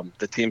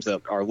 The teams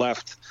that are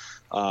left,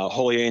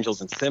 Holy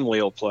Angels and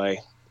Simley will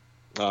play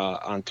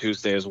on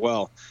Tuesday as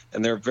well.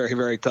 And they're very,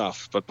 very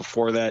tough. But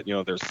before that,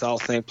 there's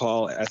South St.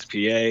 Paul,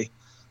 SPA,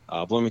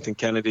 Bloomington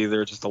Kennedy.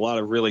 There are just a lot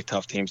of really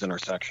tough teams in our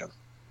section.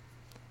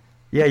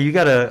 Yeah, you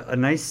got a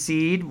nice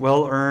seed,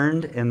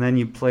 well-earned, and then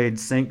you played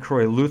St.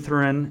 Croix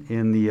Lutheran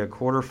in the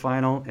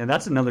quarterfinal, and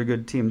that's another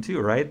good team too,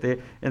 right?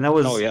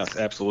 Oh, yes,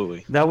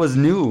 absolutely. That was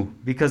new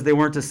because they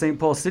weren't a St.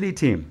 Paul City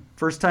team.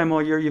 First time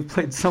all year you've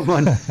played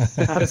someone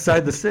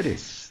outside the city.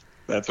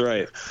 That's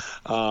right.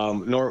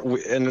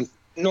 And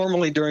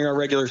normally during our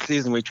regular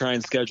season, we try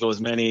and schedule as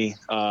many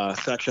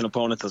section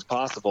opponents as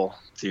possible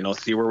to,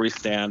 see where we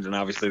stand, and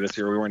obviously this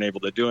year we weren't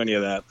able to do any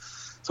of that.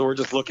 So we're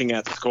just looking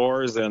at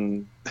scores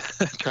and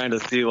trying to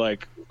see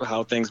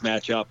how things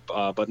match up.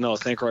 But no,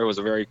 St. Croix was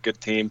a very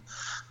good team.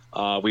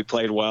 We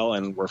played well,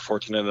 and we're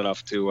fortunate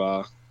enough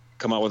to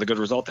come out with a good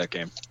result that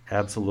game.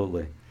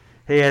 Absolutely.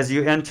 Hey,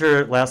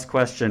 last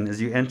question,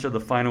 as you enter the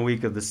final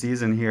week of the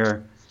season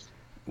here,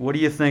 what do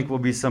you think will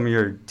be some of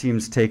your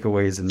team's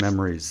takeaways and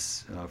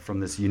memories from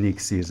this unique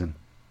season?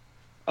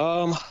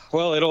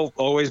 Well, it'll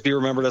always be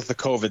remembered as the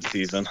COVID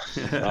season,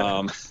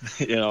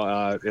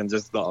 and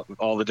just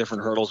all the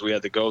different hurdles we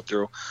had to go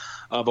through.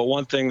 But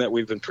one thing that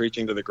we've been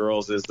preaching to the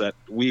girls is that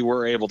we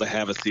were able to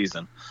have a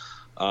season.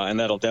 And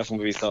that'll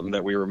definitely be something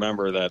that we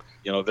remember, that,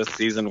 this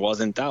season was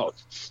in doubt.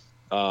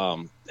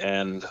 But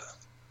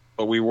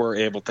we were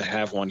able to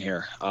have one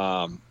here.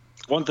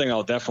 One thing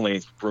I'll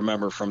definitely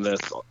remember from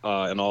this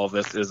and all of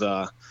this is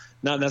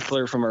not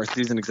necessarily from our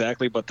season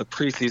exactly, but the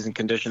preseason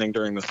conditioning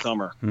during the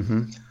summer.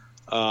 Mm-hmm.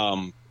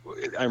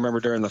 I remember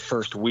during the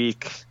first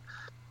week,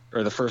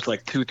 or the first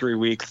 2-3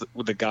 weeks,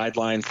 with the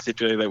guidelines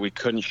stipulated that we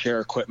couldn't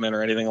share equipment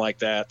or anything like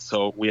that,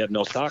 so we had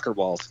no soccer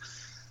balls.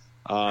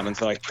 And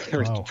so I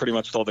pretty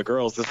much told the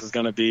girls, this is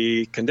going to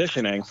be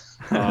conditioning.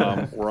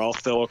 We're all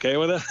still okay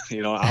with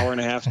it. Hour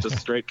and a half just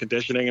straight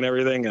conditioning and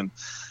everything. And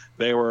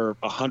they were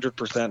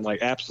 100%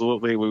 like,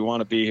 absolutely, we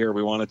want to be here.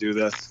 We want to do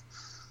this.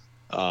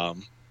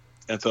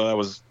 And so that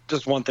was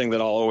just one thing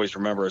that I'll always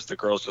remember, is the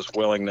girls' just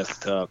willingness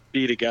to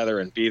be together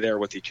and be there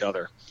with each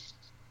other.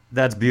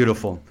 That's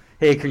beautiful.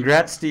 Hey,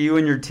 congrats to you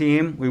and your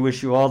team. We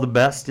wish you all the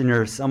best in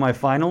your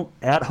semifinal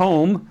at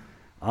home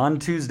on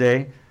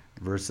Tuesday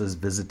versus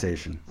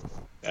Visitation.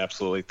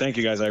 Absolutely. Thank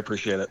you, guys. I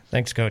appreciate it.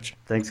 Thanks, Coach.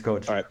 Thanks,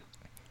 Coach. All right.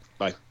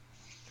 Bye.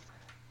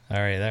 All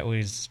right, that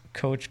was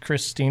Coach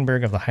Chris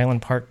Steenberg of the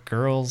Highland Park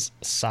girls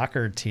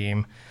soccer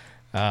team.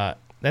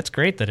 That's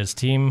great that his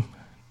team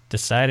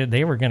decided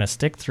they were going to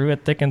stick through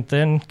it thick and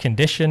thin,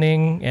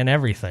 conditioning and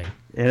everything.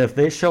 And if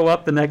they show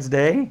up the next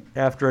day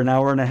after an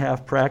hour and a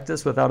half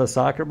practice without a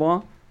soccer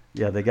ball,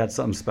 yeah, they got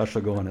something special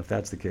going if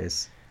that's the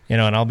case.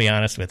 And I'll be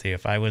honest with you,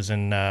 if I was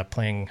in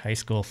playing high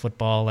school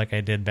football like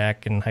I did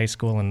back in high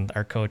school and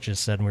our coaches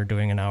said we're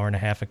doing an hour and a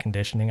half of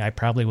conditioning, I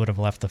probably would have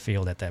left the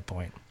field at that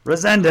point.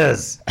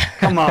 Resendez,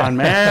 come on,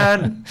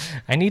 man.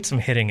 I need some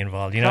hitting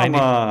involved. Come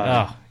on.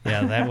 Oh,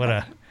 yeah, that would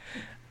have...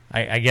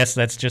 I guess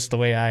that's just the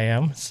way I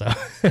am, so...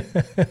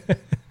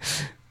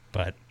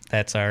 But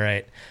that's all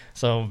right.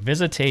 So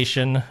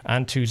Visitation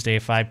on Tuesday,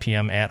 5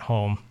 p.m. at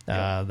home.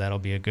 That'll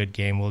be a good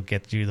game. We'll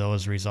get you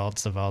those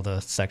results of all the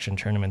section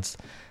tournaments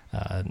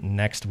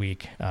next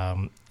week.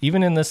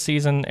 Even in this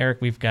season,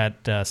 Eric, we've got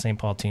St.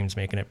 Paul teams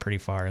making it pretty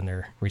far in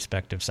their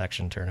respective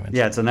section tournaments.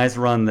 Yeah, it's a nice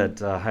run that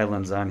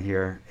Highland's on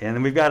here. And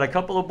then we've got a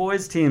couple of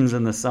boys teams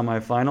in the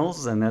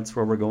semifinals, and that's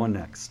where we're going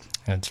next.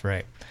 That's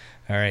right.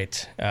 All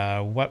right.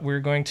 What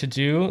we're going to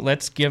do,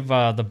 let's give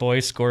the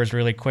boys' scores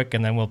really quick,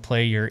 and then we'll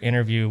play your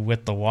interview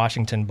with the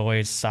Washington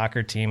boys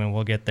soccer team, and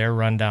we'll get their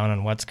rundown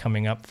on what's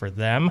coming up for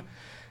them.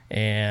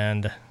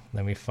 And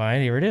let me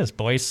find, here it is,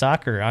 boys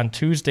soccer. On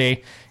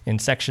Tuesday in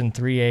Section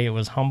 3A, it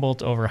was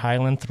Humboldt over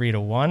Highland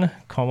 3-1,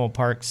 Como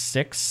Park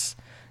 6,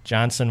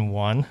 Johnson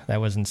 1. That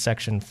was in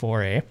Section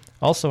 4A.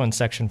 Also in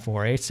Section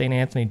 4A, St.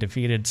 Anthony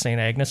defeated St.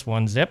 Agnes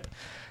 1-0.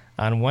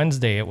 On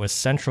Wednesday, it was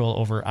Central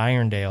over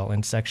Irondale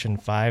in Section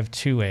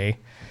 5-2A.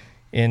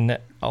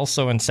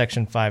 Also in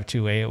Section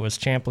 5-2A, it was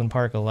Champlin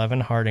Park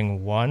 11,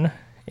 Harding 1.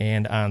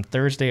 And on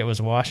Thursday, it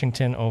was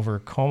Washington over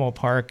Como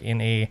Park in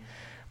a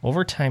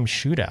overtime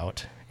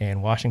shootout.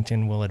 And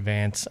Washington will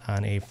advance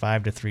on a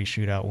 5-3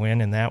 shootout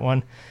win in that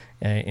one.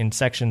 In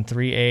Section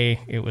 3A,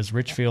 it was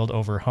Richfield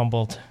over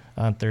Humboldt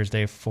on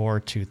Thursday,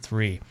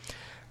 4-3.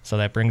 So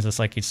that brings us,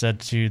 like you said,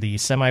 to the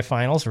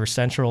semifinals, where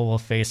Central will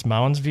face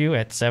Moundsview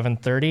at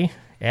 7:30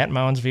 at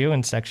Moundsview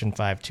in Section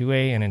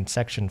 5-2A. And in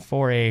Section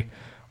 4A,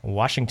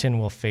 Washington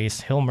will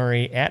face Hill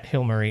Murray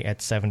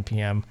at 7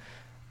 p.m.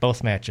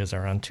 Both matches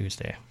are on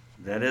Tuesday.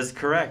 That is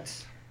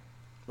correct.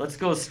 Let's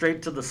go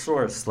straight to the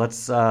source.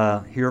 Let's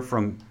hear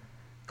from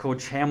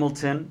Coach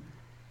Hamilton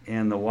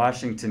and the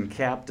Washington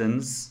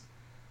captains.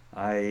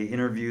 I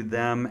interviewed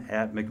them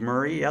at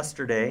McMurray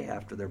yesterday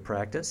after their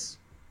practice.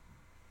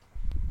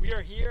 We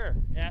are here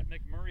at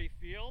McMurray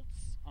Fields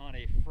on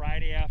a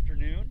Friday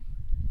afternoon.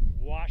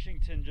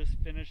 Washington just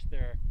finished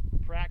their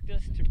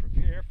practice to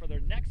prepare for their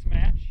next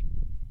match,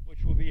 which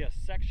will be a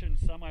section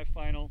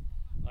semifinal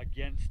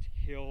against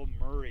Hill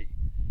Murray.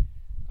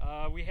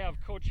 We have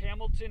Coach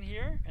Hamilton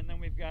here, and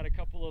then we've got a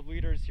couple of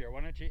leaders here.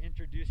 Why don't you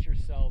introduce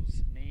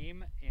yourselves,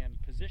 name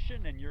and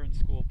position, and you're in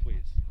school,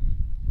 please.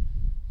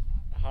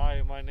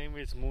 Hi, my name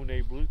is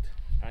Moonay Blut.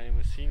 I am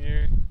a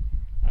senior.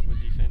 I'm a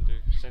defender,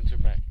 center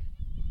back.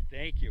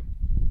 Thank you.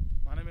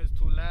 My name is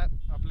Tulat.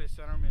 I play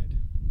center mid.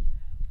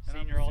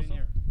 Senior also?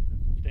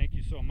 Thank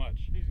you so much.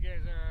 These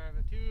guys are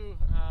the two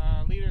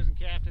leaders and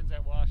captains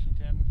at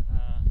Washington.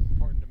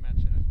 Important to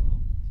mention as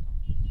well.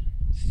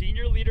 So.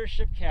 Senior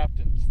leadership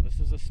captains. This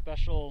is a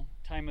special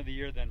time of the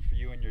year then for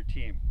you and your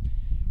team.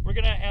 We're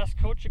going to ask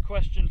Coach a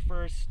question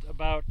first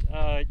about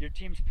your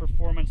team's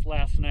performance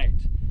last night.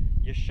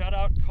 You shut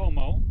out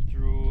Como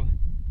through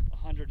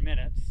 100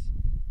 minutes,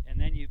 and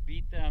then you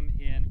beat them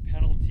in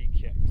penalty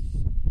kicks.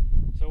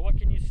 So what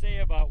can you say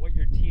about what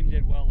your team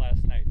did well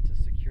last night to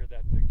secure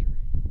that victory?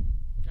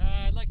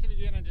 I'd like to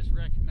begin and just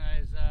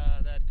recognize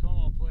that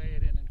Como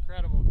played an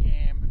incredible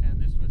game, and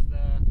this was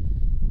the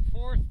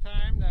fourth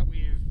time that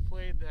we've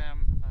played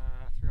them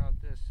throughout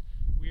this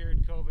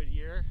weird COVID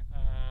year.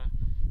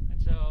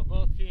 And so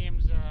both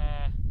teams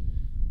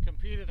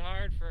competed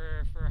hard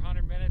for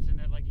 100 minutes, and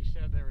like you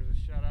said, there was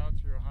a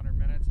shutout through 100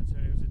 minutes, and so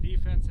it was a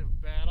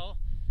defensive battle.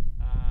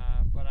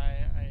 But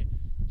I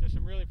just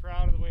am really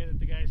proud of the way that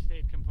the guys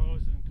stayed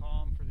composed and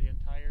calm for the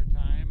entire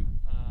time.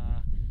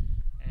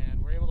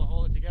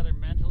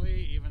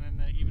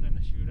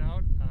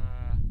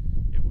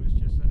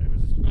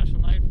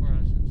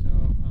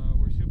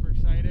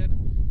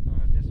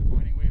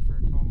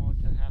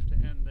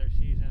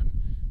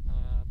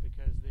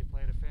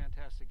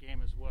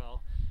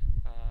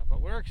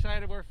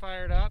 excited. We're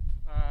fired up.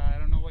 I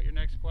don't know what your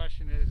next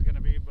question is going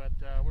to be, but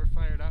we're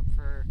fired up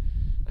for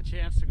a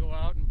chance to go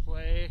out and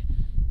play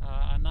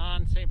a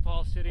non-St.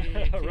 Paul City team.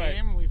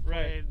 Right, We've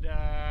right. played,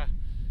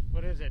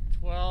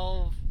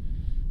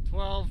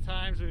 12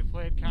 times we've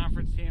played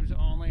conference teams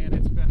only, and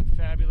it's been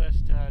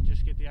fabulous to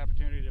just get the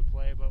opportunity to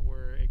play, but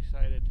we're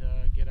excited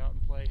to get out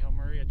and play Hill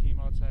Murray, a team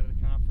outside of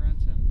the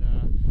conference,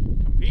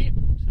 and compete.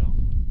 So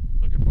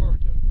looking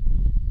forward to it.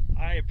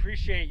 I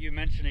appreciate you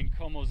mentioning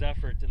Como's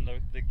effort, and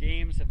the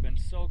games have been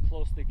so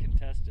closely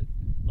contested.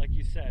 Like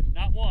you said,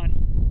 not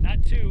one,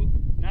 not two,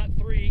 not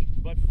three,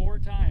 but 4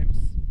 times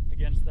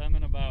against them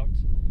in about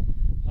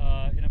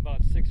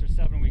 6 or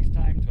 7 weeks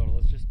time total.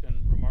 It's just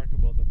been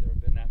remarkable that there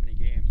have been that many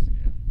games.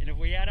 Yeah. And if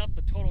we add up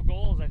the total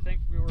goals, I think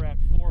we were at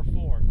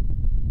 4-4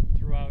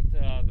 throughout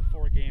the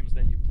 4 games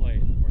that you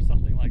played, or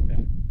something like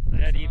that.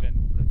 Dead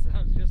even. That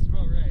sounds just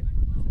about right.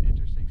 It's an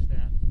interesting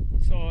stat.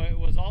 So it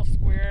was all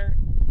square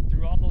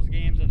through all those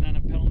games, and then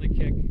a penalty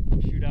kick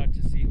shootout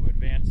to see who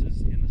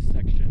advances in the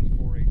Section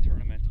 4A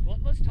tournament. Well,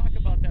 let's talk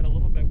about that a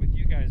little bit with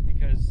you guys,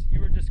 because you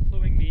were just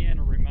cluing me in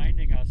or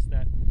reminding us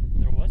that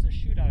there was a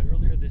shootout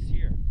earlier this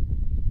year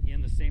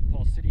in the St.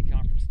 Paul City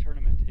Conference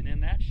tournament. And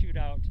in that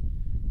shootout,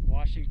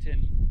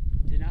 Washington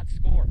did not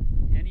score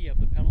any of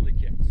the penalty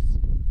kicks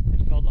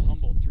and fell to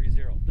Humboldt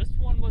 3-0. This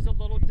one was a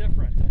little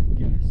different, I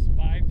guess.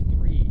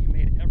 5-3. You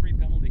made every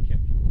penalty kick.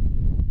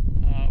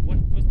 What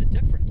was the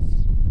difference?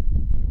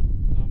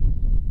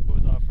 It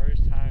was our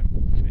first time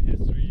in the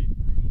history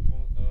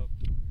of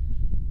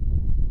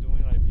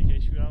doing like PK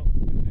shootout,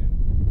 and then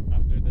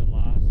after the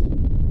loss,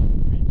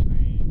 we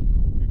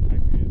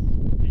practiced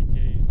PK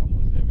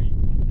almost every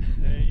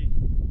day,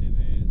 and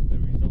then the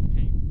result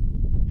came.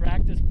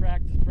 Practice,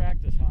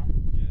 huh?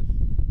 Yes.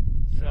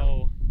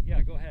 So,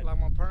 yeah, go ahead. Like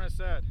my partner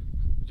said,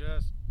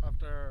 just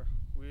after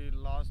we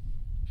lost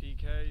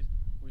PKs,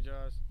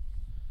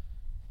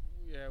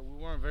 we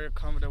weren't very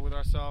confident with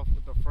ourselves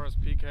with the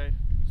first PK,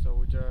 so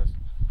we just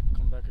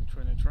come back and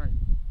train.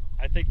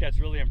 I think that's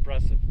really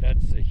impressive.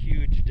 That's a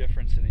huge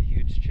difference and a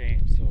huge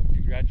change. So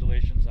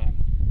congratulations on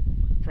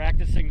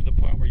practicing to the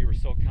point where you were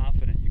so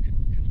confident you could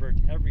convert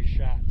every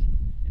shot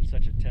in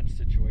such a tense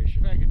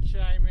situation. If I could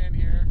chime in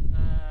here,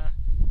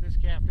 this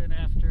captain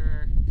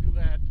after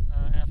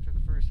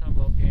the first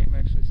Humboldt game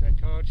actually said,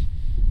 "Coach,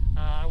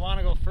 I want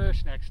to go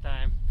first next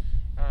time.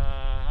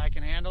 I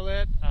can handle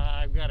it.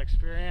 I've got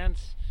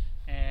experience,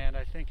 and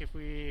I think if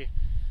we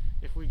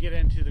get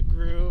into the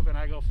groove and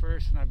I go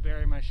first and I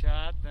bury my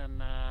shot,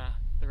 then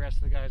the rest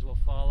of the guys will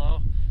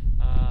follow."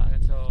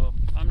 And so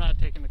I'm not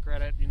taking the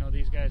credit. You know,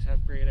 these guys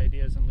have great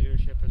ideas and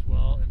leadership as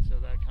well, and so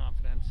that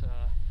confidence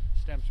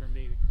stems from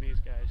these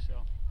guys.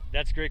 So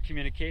that's great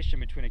communication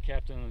between a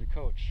captain and a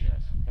coach.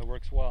 Yes. That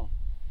works well.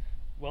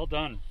 Well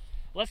done.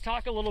 Let's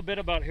talk a little bit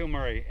about Hill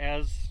Murray.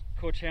 As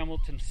Coach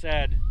Hamilton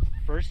said,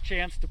 first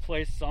chance to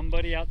play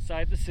somebody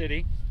outside the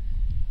city.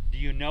 Do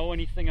you know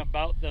anything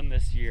about them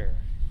this year?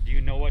 Do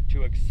you know what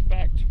to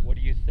expect? What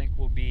do you think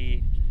will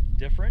be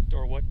different,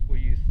 or what will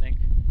you think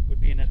would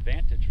be an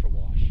advantage for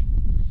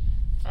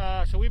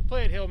Wash? So we've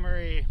played Hill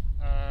Murray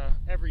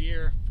every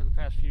year for the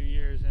past few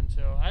years, and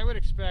so I would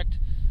expect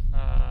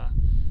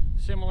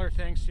similar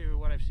things to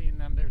what I've seen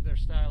them, their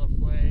style of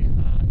play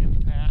in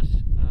the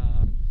past.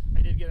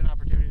 I did get an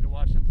opportunity to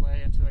watch them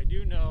play, and so I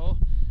do know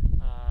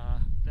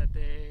that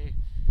they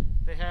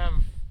have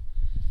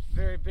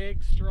very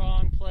big,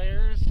 strong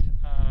players,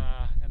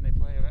 and they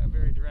play a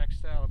very direct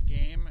style of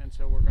game, and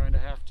so we're going to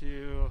have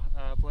to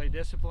play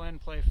discipline,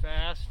 play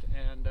fast,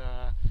 and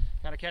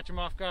kind of catch them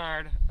off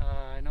guard.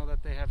 I know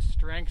that they have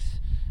strengths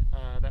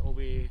that will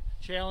be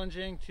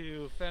challenging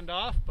to fend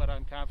off, but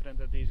I'm confident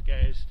that these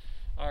guys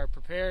are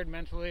prepared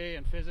mentally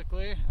and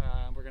physically.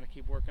 We're going to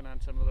keep working on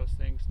some of those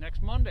things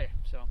next Monday.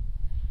 So,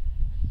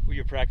 will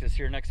you practice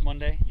here next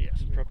Monday?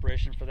 Yes. In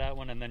preparation for that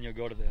one, and then you'll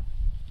go to the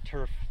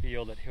turf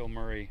field at Hill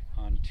Murray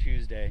on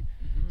Tuesday.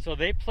 Mm-hmm. So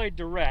they play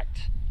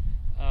direct.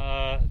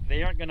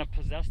 They aren't going to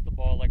possess the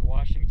ball like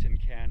Washington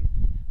can,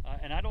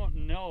 and I don't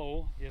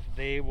know if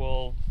they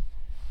will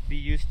be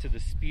used to the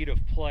speed of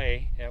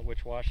play at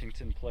which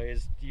Washington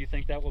plays. Do you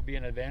think that will be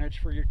an advantage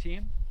for your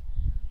team?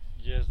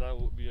 Yes, that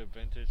would be an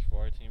advantage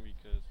for our team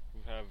because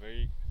we have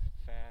very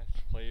fast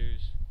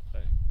players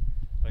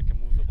that can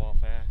move the ball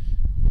fast.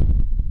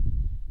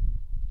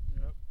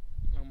 Yep.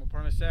 Like my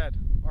partner said,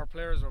 our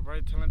players are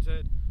very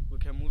talented. We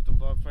can move the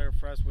ball very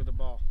fast with the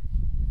ball.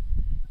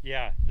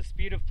 Yeah, the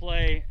speed of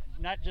play,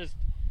 not just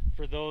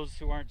for those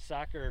who aren't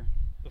soccer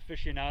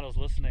aficionados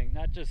listening,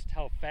 not just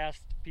how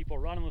fast people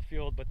run on the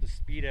field, but the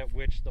speed at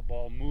which the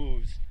ball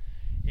moves.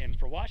 And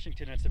for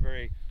Washington, it's a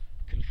very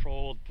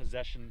controlled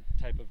possession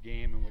type of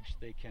game in which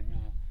they can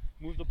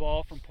move the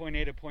ball from point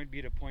A to point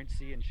B to point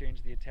C and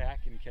change the attack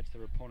and catch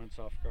their opponents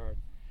off guard.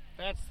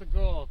 That's the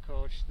goal,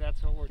 Coach.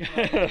 That's what we're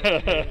trying to do.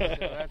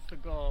 So that's the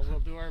goal. We'll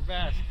do our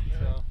best.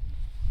 So,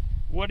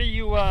 what are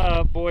you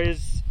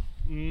boys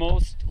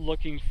most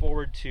looking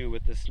forward to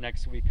with this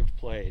next week of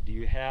play? Do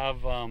you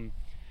have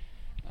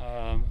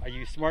Are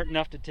you smart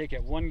enough to take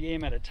it one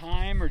game at a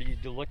time, or do you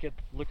look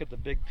at the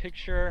big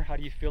picture? How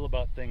do you feel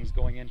about things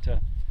going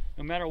into,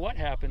 no matter what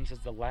happens, is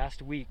the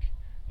last week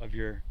of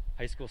your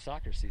high school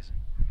soccer season?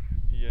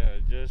 Yeah,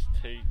 just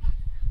take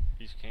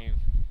each game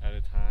at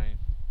a time,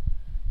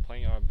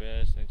 playing our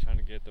best and trying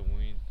to get the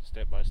win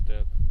step by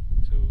step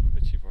to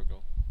achieve our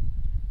goal.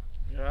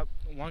 Yep,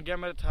 one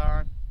game at a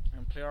time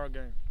and play our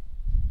game.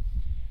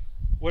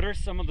 What are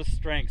some of the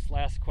strengths?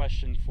 Last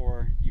question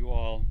for you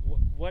all.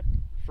 What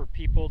for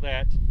people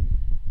that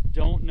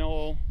don't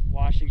know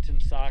Washington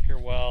soccer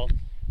well,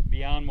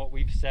 beyond what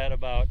we've said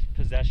about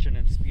possession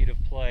and speed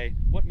of play,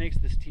 what makes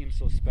this team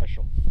so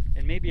special?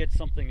 And maybe it's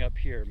something up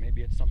here.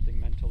 Maybe it's something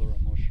mental or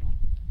emotional.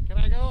 Can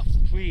I go?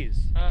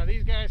 Please.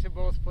 These guys have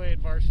both played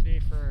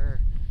varsity for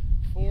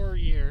 4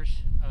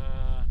 years.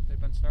 They've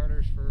been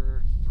starters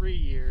for 3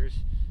 years.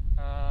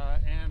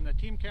 And the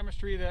team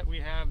chemistry that we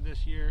have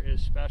this year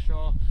is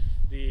special.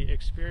 The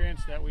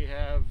experience that we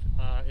have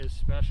is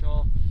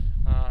special.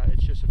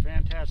 It's just a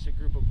fantastic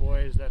group of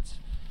boys that's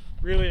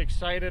really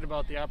excited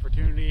about the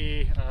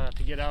opportunity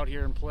to get out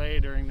here and play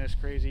during this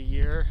crazy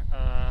year.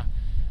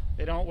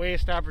 They don't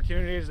waste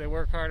opportunities. They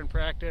work hard in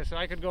practice.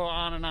 I could go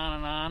on and on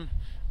and on.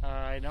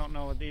 I don't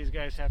know what these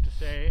guys have to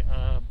say,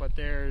 but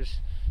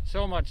there's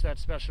so much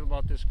that's special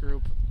about this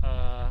group,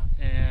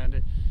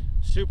 and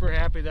super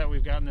happy that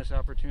we've gotten this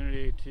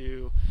opportunity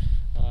to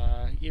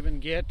even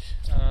get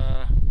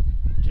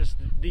just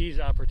these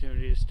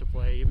opportunities to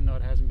play, even though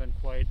it hasn't been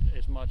quite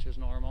as much as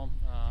normal.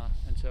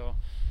 And so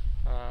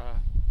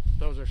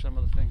those are some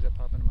of the things that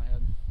pop into my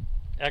head.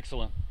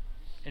 Excellent.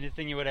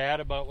 Anything you would add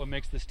about what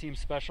makes this team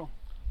special?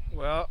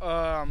 Well,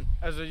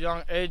 as a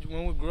young age,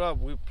 when we grew up,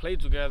 we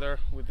played together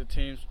with the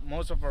teams.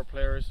 Most of our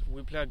players,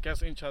 we play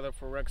against each other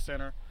for rec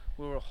center.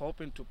 We were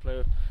hoping to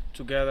play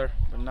together,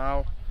 but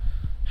now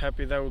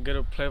happy that we get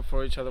to play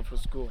for each other for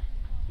school.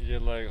 Yeah,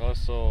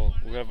 also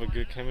we have a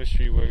good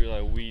chemistry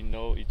where we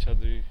know each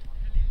other.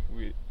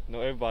 We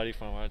know everybody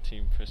from our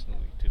team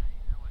personally too.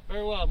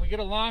 Very well. We get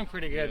along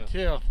pretty good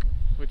too,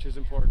 which is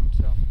important.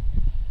 So.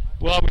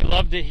 Well, we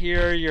love to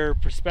hear your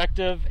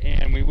perspective,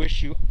 and we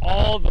wish you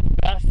all the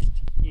best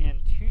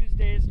in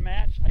Tuesday's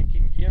match. I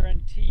can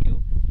guarantee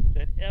you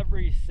that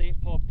every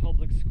St. Paul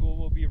Public School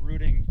will be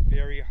rooting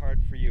very hard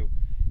for you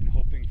and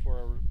hoping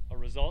for a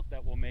result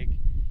that will make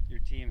your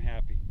team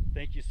happy.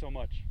 Thank you so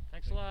much.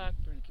 Thanks a lot.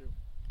 Thank you.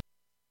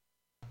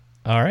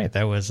 All right,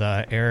 that was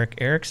Eric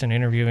Erickson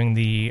interviewing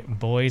the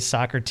boys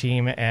soccer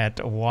team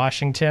at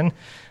Washington.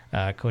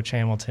 Coach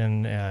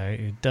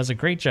Hamilton does a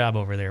great job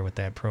over there with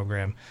that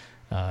program.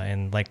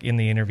 And like in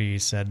the interview, he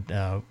said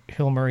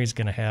Hill Murray's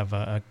going to have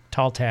a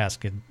tall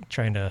task in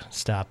trying to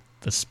stop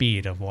the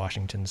speed of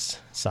Washington's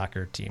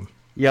soccer team.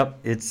 Yep,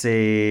 it's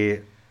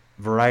a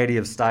variety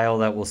of style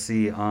that we'll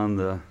see on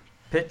the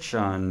pitch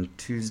on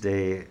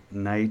Tuesday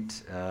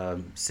night.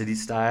 City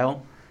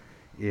style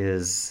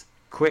is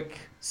quick,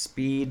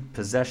 speed,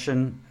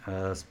 possession.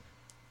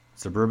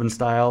 Suburban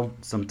style,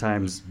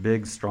 sometimes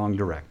big, strong,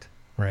 direct.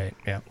 Right,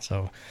 yeah.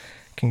 So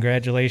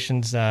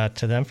congratulations to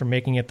them for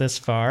making it this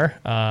far.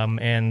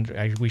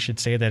 And we should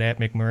say that at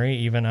McMurray,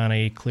 even on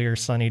a clear,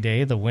 sunny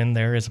day, the wind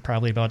there is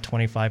probably about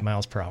 25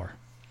 miles per hour.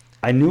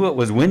 I knew it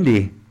was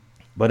windy,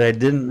 but I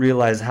didn't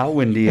realize how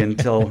windy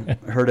until I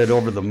heard it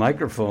over the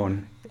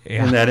microphone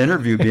in that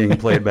interview being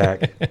played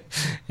back.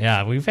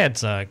 Yeah, we've had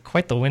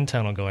quite the wind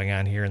tunnel going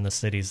on here in the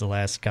cities the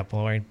last couple,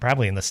 or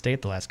probably in the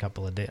state the last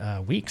couple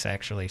of weeks,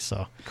 actually.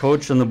 So,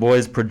 Coach and the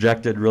boys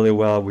projected really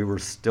well. We were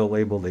still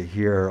able to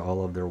hear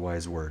all of their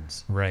wise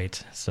words.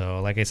 Right.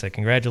 So, like I said,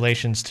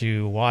 congratulations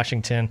to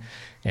Washington,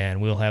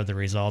 and we'll have the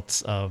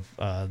results of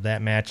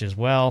that match as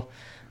well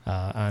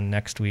on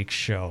next week's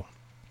show.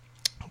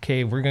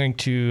 Okay, we're going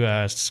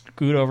to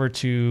scoot over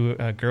to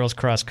girls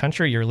cross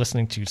country. You're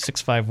listening to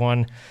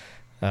 651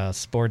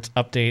 Sports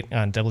Update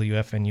on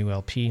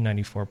WFNULP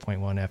 94.1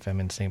 FM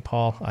in St.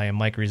 Paul. I am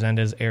Mike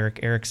Resendez. Eric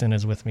Erickson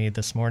is with me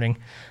this morning.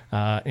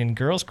 In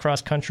girls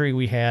cross country,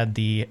 we had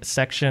the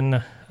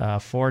Section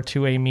 4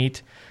 2A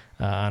meet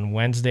on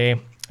Wednesday,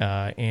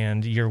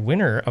 and your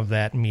winner of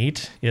that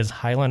meet is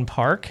Highland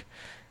Park.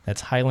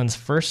 That's Highland's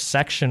first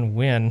section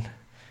win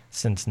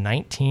since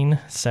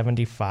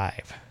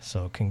 1975.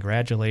 So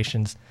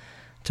congratulations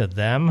to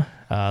them.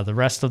 The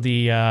rest of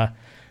the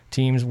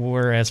teams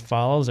were as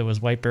follows. It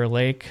was White Bear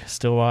Lake,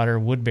 Stillwater,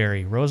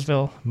 Woodbury,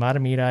 Roseville,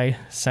 Matamidi,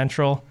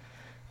 Central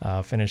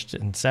finished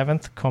in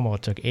 7th. Como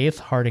took 8th,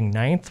 Harding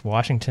 9th,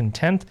 Washington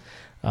 10th,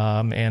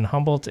 and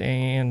Humboldt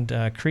and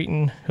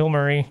Cretin, Hill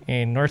Murray,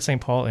 and North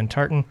St. Paul and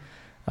Tartan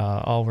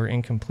all were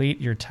incomplete.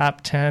 Your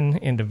top 10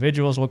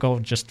 individuals, will go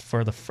just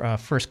for the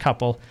first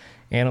couple.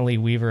 Annalie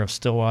Weaver of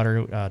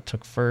Stillwater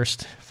took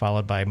 1st,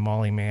 followed by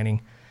Molly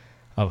Manning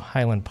of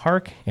Highland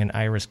Park and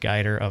Iris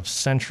Guider of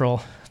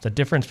Central. The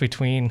difference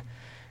between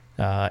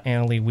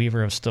Annalie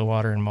Weaver of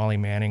Stillwater and Molly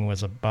Manning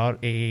was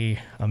about a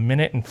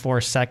minute and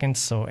 4 seconds,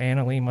 so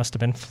Annalie must have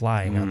been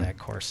flying on that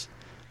course.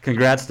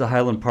 Congrats to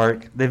Highland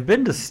Park. They've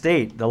been to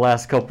state the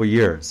last couple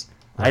years.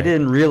 Right. I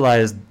didn't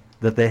realize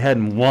that they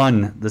hadn't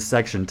won the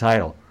section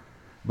title.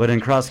 But in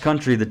cross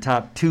country, the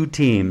top 2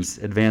 teams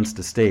advanced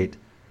to state,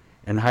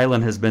 and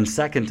Highland has been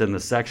second in the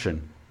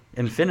section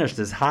and finished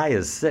as high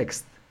as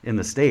 6th in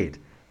the state,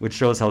 which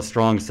shows how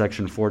strong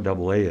Section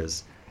 4AA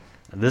is.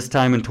 This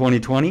time in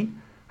 2020,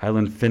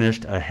 Highland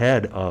finished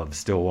ahead of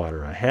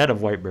Stillwater, ahead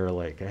of White Bear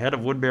Lake, ahead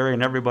of Woodbury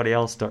and everybody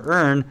else to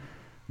earn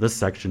the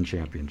section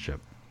championship.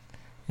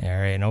 All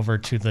right, and over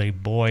to the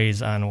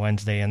boys on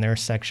Wednesday in their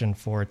Section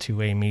 4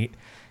 2A meet.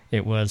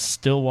 It was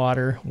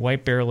Stillwater,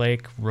 White Bear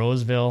Lake,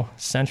 Roseville.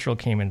 Central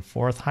came in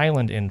 4th,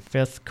 Highland in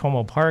 5th,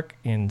 Como Park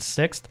in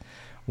 6th,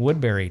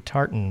 Woodbury,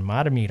 Tartan,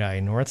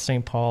 Matamidi, North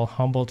St. Paul,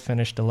 Humboldt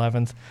finished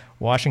 11th,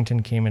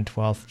 Washington came in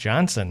 12th,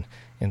 Johnson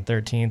in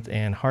 13th,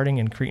 and Harding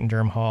and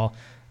Cretin-Derham Hall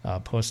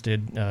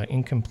posted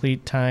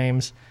incomplete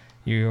times.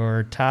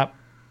 Your top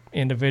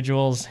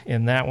individuals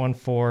in that one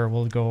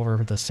we'll go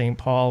over the St.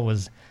 Paul,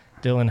 was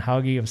Dylan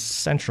Hauge of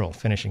Central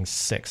finishing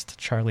 6th.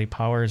 Charlie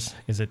Powers,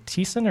 is it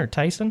Tyson or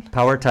Tyson?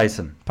 Powers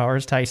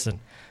Tyson.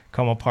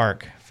 Como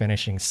Park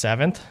finishing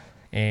 7th.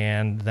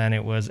 And then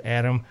it was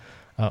Adam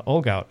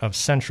Olgout of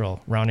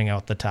Central rounding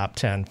out the top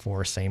 10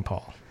 for St.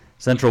 Paul.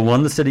 Central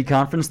won the city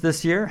conference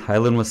this year.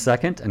 Highland was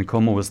 2nd and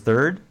Como was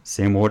 3rd.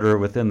 Same order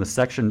within the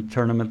section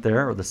tournament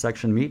there, or the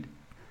section meet.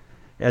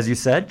 As you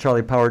said,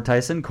 Charlie Power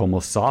Tyson, Como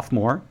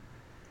sophomore,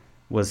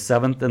 was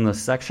 7th in the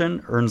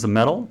section, earns a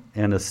medal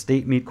and a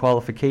state meet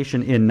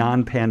qualification in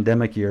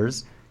non-pandemic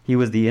years. He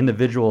was the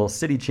individual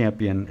city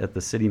champion at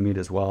the city meet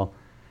as well.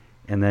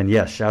 And then,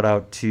 yes, shout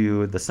out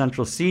to the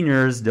Central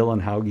seniors,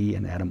 Dylan Hauge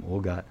and Adam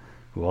Olgot,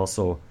 who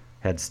also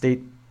had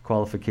state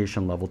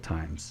qualification level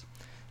times.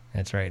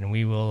 That's right, and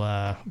we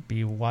will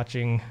be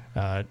watching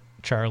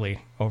Charlie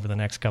over the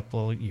next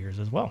couple of years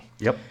as well.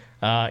 Yep.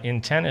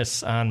 In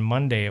tennis on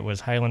Monday, it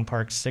was Highland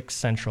Park 6,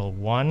 Central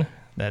 1.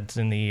 That's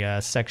in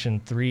the Section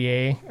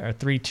 3A, or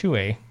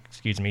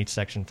 3-2A,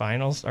 section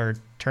finals, or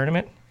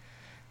tournament.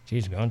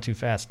 Geez, going too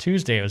fast.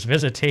 Tuesday, it was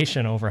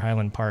Visitation over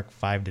Highland Park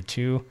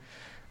 5-2,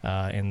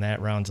 and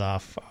that rounds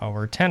off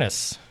our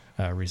tennis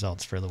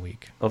results for the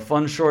week. A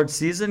fun short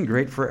season,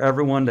 great for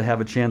everyone to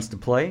have a chance to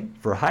play.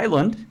 For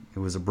Highland, it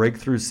was a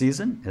breakthrough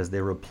season as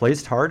they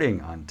replaced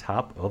Harding on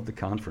top of the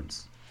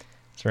conference.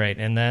 That's right.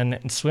 And then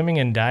swimming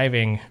and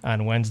diving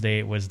on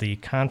Wednesday was the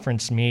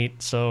conference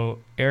meet. So,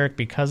 Eric,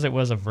 because it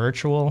was a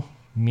virtual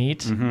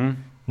meet, none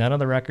of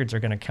the records are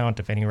going to count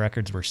if any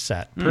records were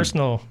set.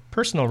 Personal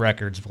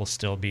records will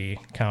still be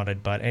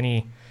counted, but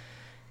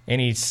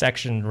any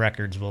section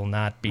records will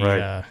not be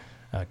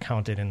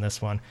counted in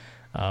this one.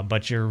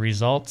 But your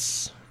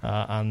results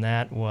on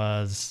that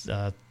was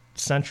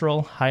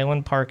Central,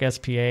 Highland Park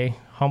SPA,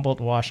 Humboldt,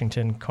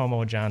 Washington,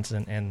 Como,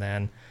 Johnson, and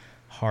then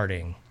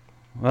Harding.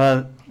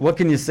 What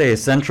can you say?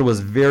 Central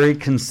was very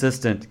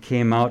consistent,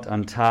 came out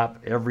on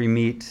top every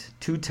meet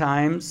 2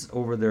 times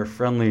over their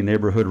friendly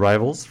neighborhood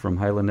rivals from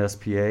Highland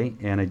SPA,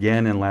 and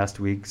again in last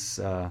week's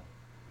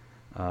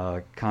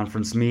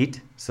conference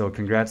meet. So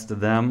congrats to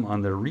them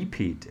on their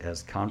repeat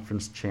as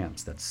conference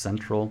champs. That's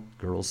Central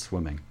Girls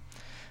Swimming.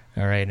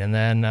 All right, and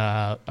then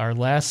our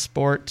last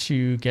sport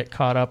to get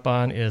caught up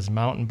on is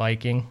mountain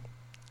biking.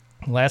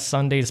 Last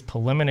Sunday's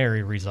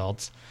preliminary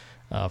results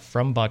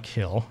from Buck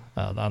Hill.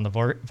 On the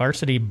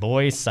varsity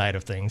boys side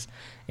of things,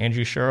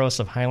 Andrew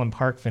Choros of Highland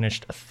Park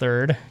finished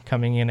 3rd.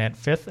 Coming in at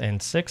 5th and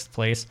 6th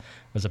place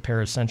was a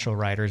pair of Central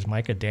riders,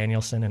 Micah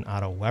Danielson and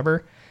Otto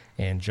Weber,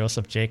 and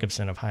Joseph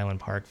Jacobson of Highland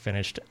Park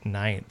finished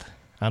 9th.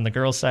 On the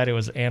girls' side, it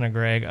was Anna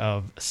Gregg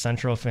of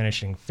Central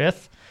finishing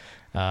 5th.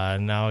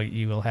 Now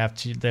they'll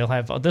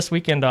have this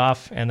weekend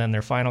off, and then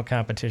their final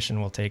competition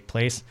will take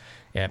place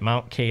at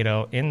Mount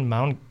Cato in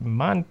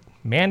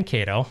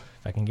Mankato,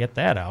 if I can get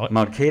that out.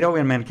 Mount Cato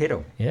and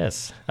Mankato.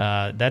 Yes.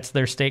 That's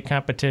their state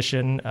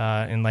competition,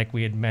 and like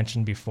we had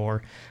mentioned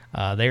before,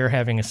 they are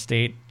having a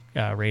state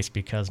race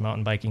because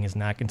mountain biking is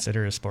not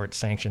considered a sport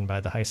sanctioned by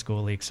the high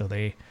school league, so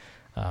they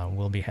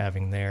will be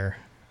having their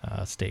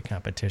state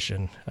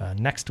competition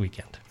next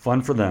weekend.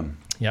 Fun for them.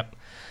 Yep.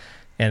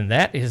 And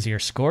that is your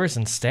scores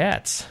and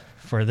stats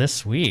for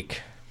this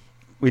week.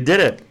 We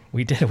did it.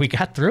 We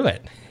got through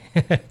it.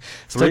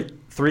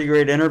 Three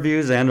great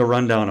interviews and a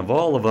rundown of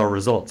all of our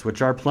results,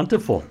 which are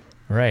plentiful.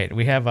 Right.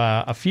 We have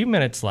a few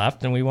minutes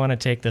left, and we want to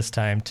take this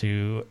time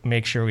to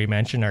make sure we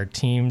mention our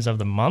teams of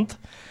the month.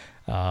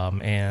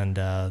 And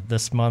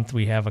this month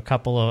we have a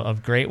couple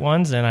of great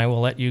ones, and I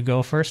will let you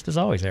go first, as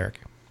always, Eric.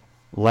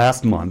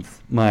 Last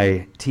month,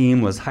 my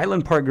team was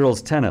Highland Park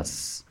Girls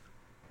Tennis.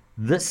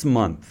 This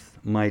month,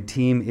 my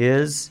team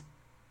is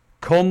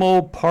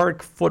Como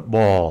Park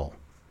Football.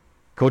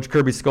 Coach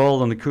Kirby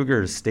Skoll and the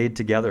Cougars stayed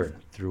together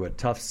through a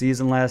tough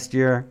season last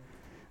year.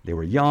 They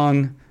were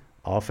young,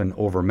 often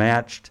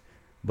overmatched,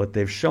 but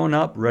they've shown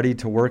up ready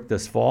to work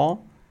this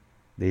fall.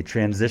 They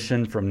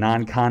transitioned from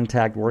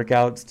non-contact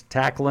workouts to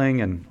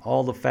tackling and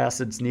all the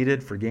facets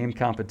needed for game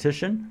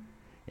competition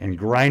and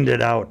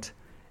grinded out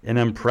an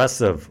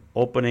impressive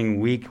opening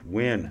week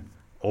win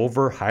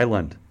over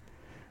Highland,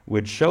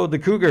 which showed the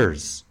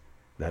Cougars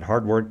that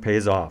hard work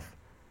pays off.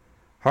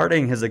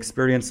 Harding has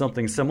experienced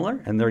something similar,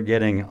 and they're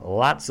getting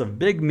lots of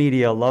big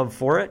media love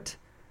for it,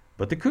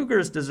 But the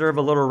Cougars deserve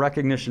a little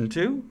recognition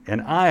too,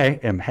 and I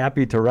am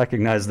happy to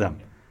recognize them.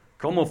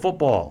 Como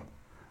Football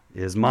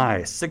is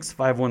my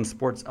 651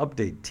 Sports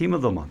Update Team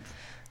of the Month.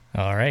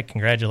 All right,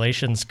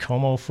 congratulations,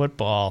 Como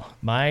Football,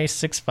 my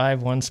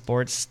 651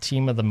 Sports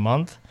Team of the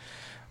Month.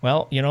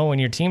 Well, you know, when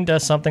your team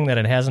does something that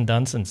it hasn't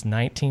done since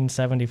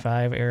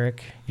 1975,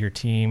 Eric, your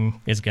team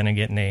is going to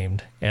get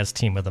named as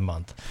Team of the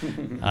Month.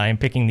 I'm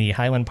picking the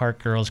Highland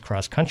Park Girls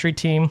Cross Country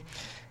team.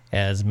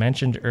 As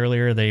mentioned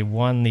earlier, they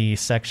won the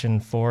Section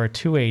 4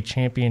 2A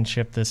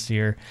championship this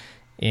year.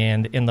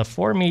 And in the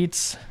 4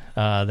 meets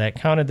that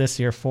counted this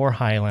year for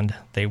Highland,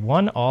 they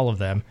won all of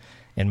them,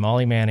 and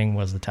Molly Manning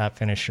was the top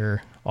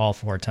finisher all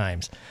 4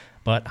 times.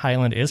 But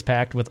Highland is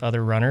packed with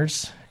other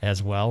runners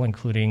as well,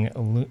 including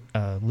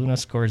Luna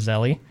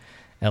Scorzelli,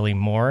 Ellie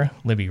Moore,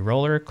 Libby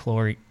Roller,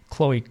 Chloe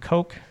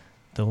Koch,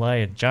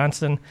 Delia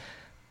Johnson,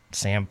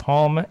 Sam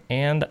Palm,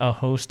 and a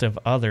host of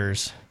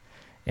others.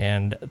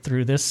 And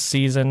through this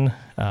season,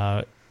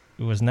 it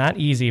was not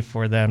easy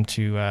for them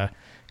to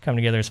come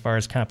together as far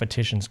as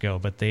competitions go,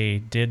 but they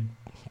did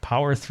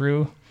power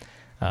through.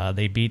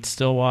 They beat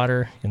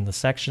Stillwater in the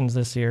sections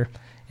this year,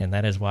 and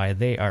that is why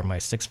they are my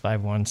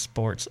 651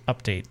 Sports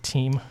Update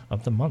Team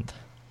of the Month.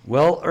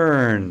 Well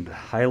earned,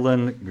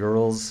 Highland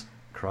Girls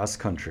Cross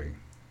Country.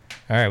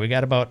 All right, we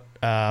got about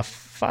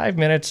 5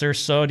 minutes or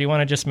so. Do you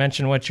want to just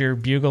mention what your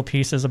Bugle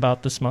piece is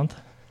about this month?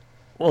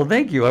 Well,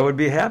 thank you. I would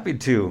be happy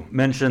to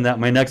mention that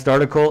my next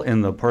article in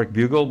the Park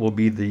Bugle will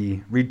be the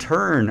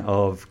return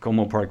of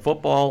Como Park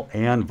football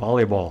and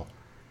volleyball,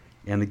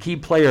 and the key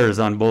players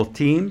on both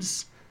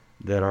teams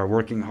that are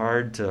working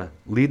hard to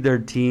lead their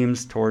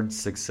teams towards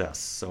success.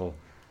 So,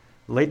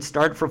 late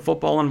start for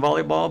football and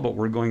volleyball, but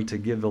we're going to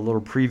give a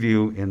little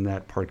preview in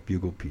that Park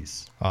Bugle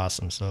piece.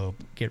 Awesome. So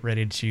get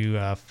ready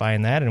to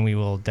find that, and we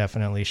will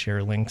definitely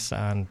share links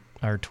on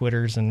our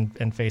Twitters and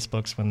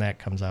Facebooks when that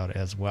comes out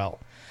as well.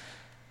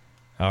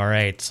 All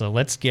right, so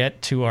let's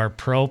get to our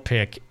pro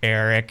pick,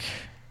 Eric.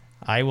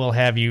 I will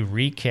have you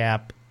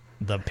recap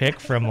the pick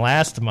from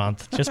last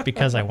month just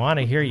because I want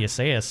to hear you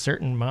say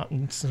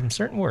some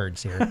certain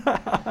words here.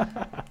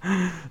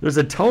 There's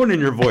a tone in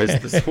your voice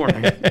this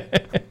morning.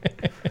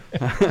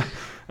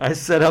 I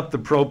set up the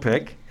pro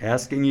pick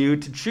asking you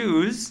to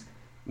choose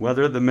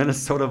whether the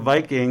Minnesota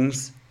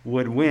Vikings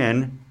would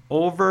win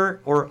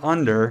over or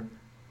under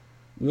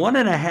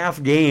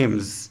 1.5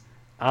 games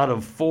out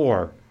of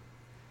 4.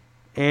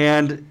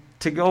 And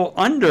to go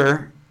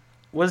under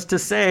was to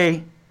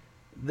say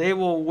they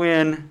will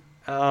win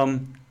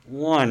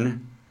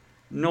 1,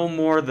 no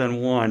more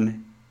than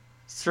 1,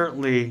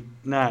 certainly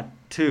not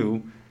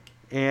 2.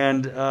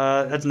 And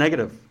that's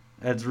negative.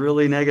 That's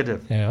really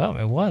negative. Yeah, well,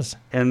 it was.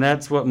 And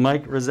that's what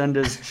Mike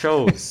Resendez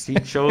chose. He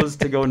chose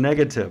to go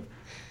negative.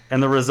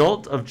 And the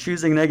result of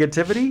choosing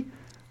negativity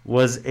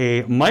was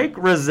a Mike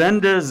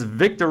Resendez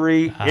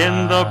victory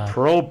in the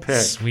pro pick.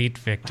 Sweet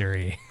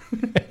victory.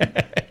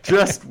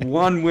 Just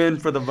 1 win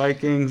for the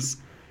Vikings.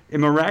 A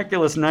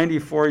miraculous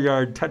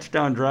 94-yard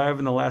touchdown drive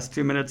in the last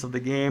 2 minutes of the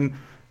game,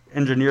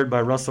 engineered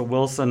by Russell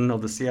Wilson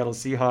of the Seattle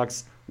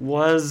Seahawks,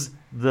 was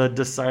the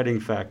deciding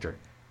factor.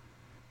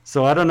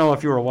 So I don't know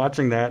if you were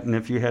watching that and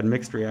if you had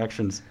mixed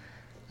reactions.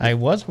 I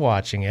was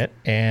watching it,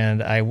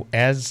 and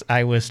as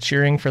I was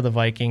cheering for the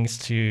Vikings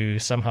to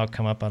somehow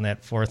come up on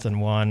that 4th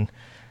and 1,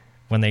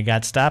 when they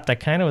got stopped, I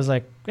kind of was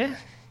like,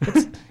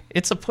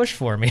 it's a push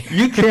for me.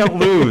 You can't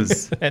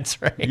lose. That's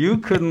right. You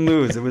couldn't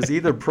lose. It was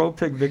either pro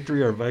pick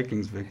victory or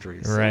Vikings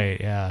victory. So. Right,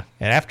 yeah.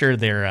 And after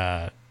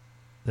their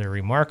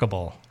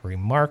remarkable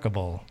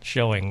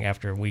showing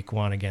after week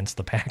 1 against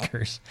the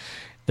Packers,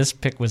 this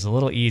pick was a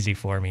little easy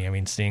for me. I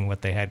mean, seeing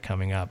what they had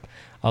coming up.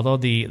 Although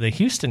the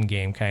Houston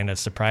game kind of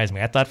surprised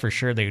me. I thought for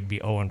sure they would be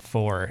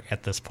 0-4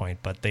 at this point,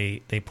 but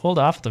they pulled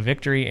off the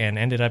victory and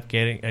ended up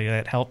getting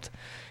that helped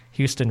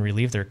Houston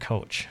relieve their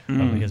coach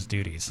of his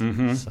duties.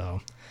 Mm-hmm.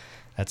 So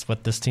that's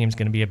what this team's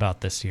going to be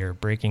about this year,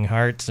 breaking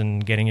hearts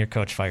and getting your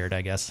coach fired,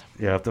 I guess.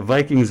 Yeah, if the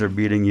Vikings are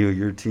beating you,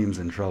 your team's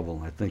in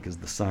trouble, I think is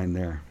the sign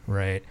there.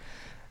 Right.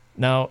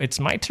 Now, it's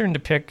my turn to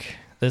pick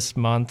this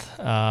month.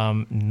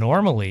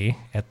 Normally,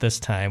 at this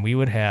time, we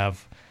would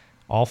have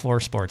all 4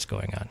 sports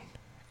going on.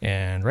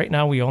 And right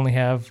now, we only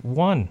have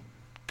 1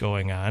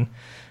 going on.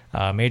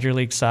 Major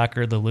League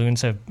Soccer, the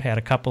Loons have had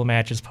a couple of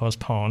matches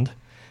postponed.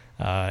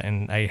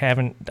 And I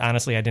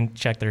didn't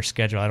check their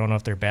schedule. I don't know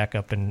if they're back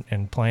up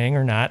and playing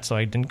or not, so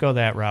I didn't go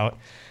that route.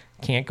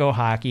 Can't go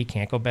hockey,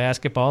 can't go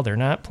basketball. They're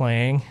not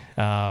playing.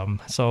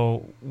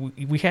 So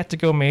we had to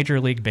go Major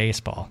League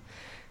Baseball.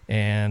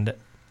 And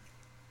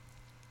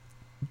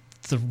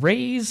the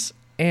Rays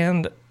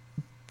and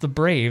the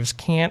Braves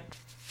can't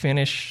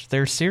finish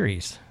their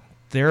series.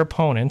 Their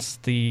opponents,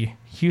 the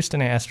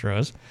Houston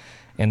Astros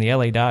and the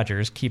LA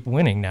Dodgers, keep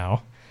winning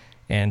now.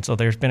 And so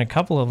there's been a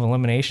couple of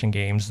elimination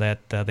games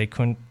that they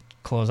couldn't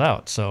close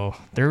out. So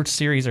their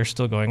series are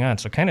still going on.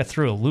 So kind of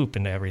threw a loop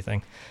into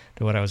everything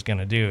to what I was going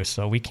to do.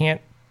 So we can't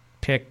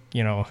pick,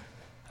 I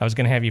was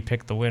going to have you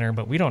pick the winner,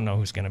 but we don't know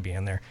who's going to be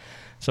in there.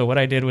 So what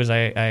I did was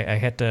I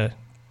had to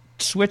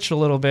switch a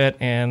little bit,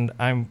 and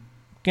I'm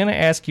going to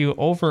ask you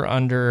over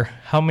under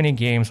how many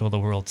games will the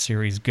World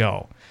Series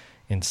go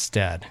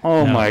instead.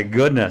 Oh, my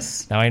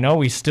goodness. Now, I know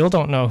we still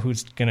don't know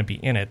who's going to be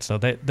in it, so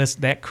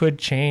that could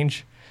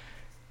change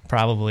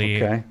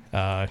probably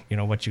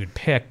what you would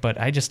pick, but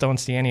I just don't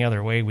see any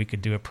other way we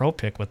could do a pro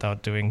pick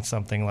without doing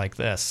something like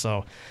this.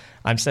 So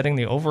I'm setting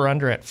the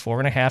over-under at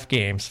 4.5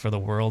 games for the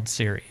World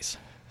Series.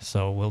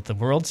 So will the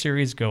World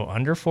Series go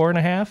under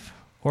 4.5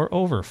 or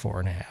over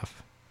 4.5?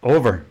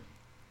 Over.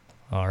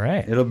 All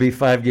right. It'll be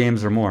 5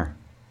 games or more.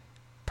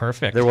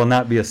 Perfect. There will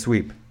not be a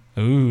sweep.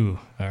 Ooh,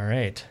 all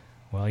right.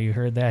 Well, you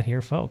heard that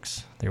here,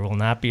 folks. There will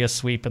not be a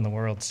sweep in the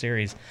World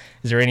Series.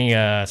 Is there any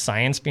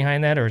science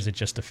behind that, or is it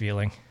just a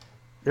feeling?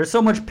 There's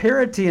so much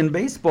parity in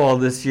baseball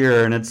this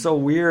year, and it's so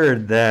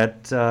weird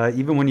that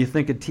even when you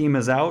think a team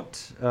is out,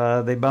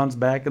 they bounce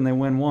back and they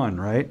win one,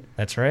 right?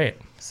 That's right.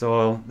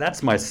 So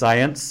that's my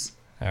science.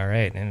 All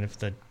right, and if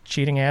the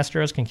cheating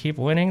Astros can keep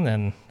winning,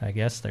 then I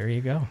guess there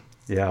you go.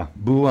 Yeah,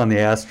 boo on the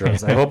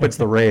Astros. I hope it's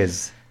the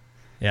Rays.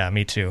 Yeah,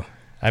 me too.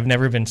 I've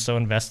never been so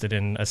invested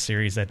in a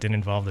series that didn't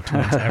involve the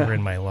Twins ever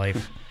in my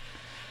life.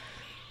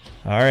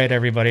 All right,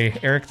 everybody.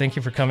 Eric, thank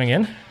you for coming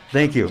in.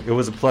 Thank you. It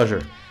was a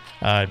pleasure.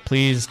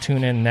 Please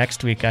tune in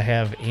next week. I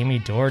have Amy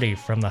Doherty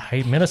from the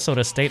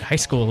Minnesota State High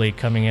School League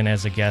coming in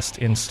as a guest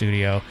in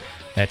studio.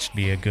 That should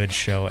be a good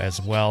show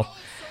as well.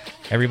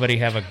 Everybody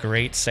have a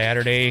great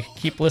Saturday.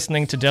 Keep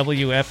listening to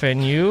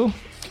WFNU,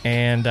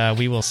 and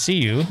we will see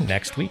you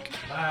next week.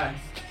 Bye.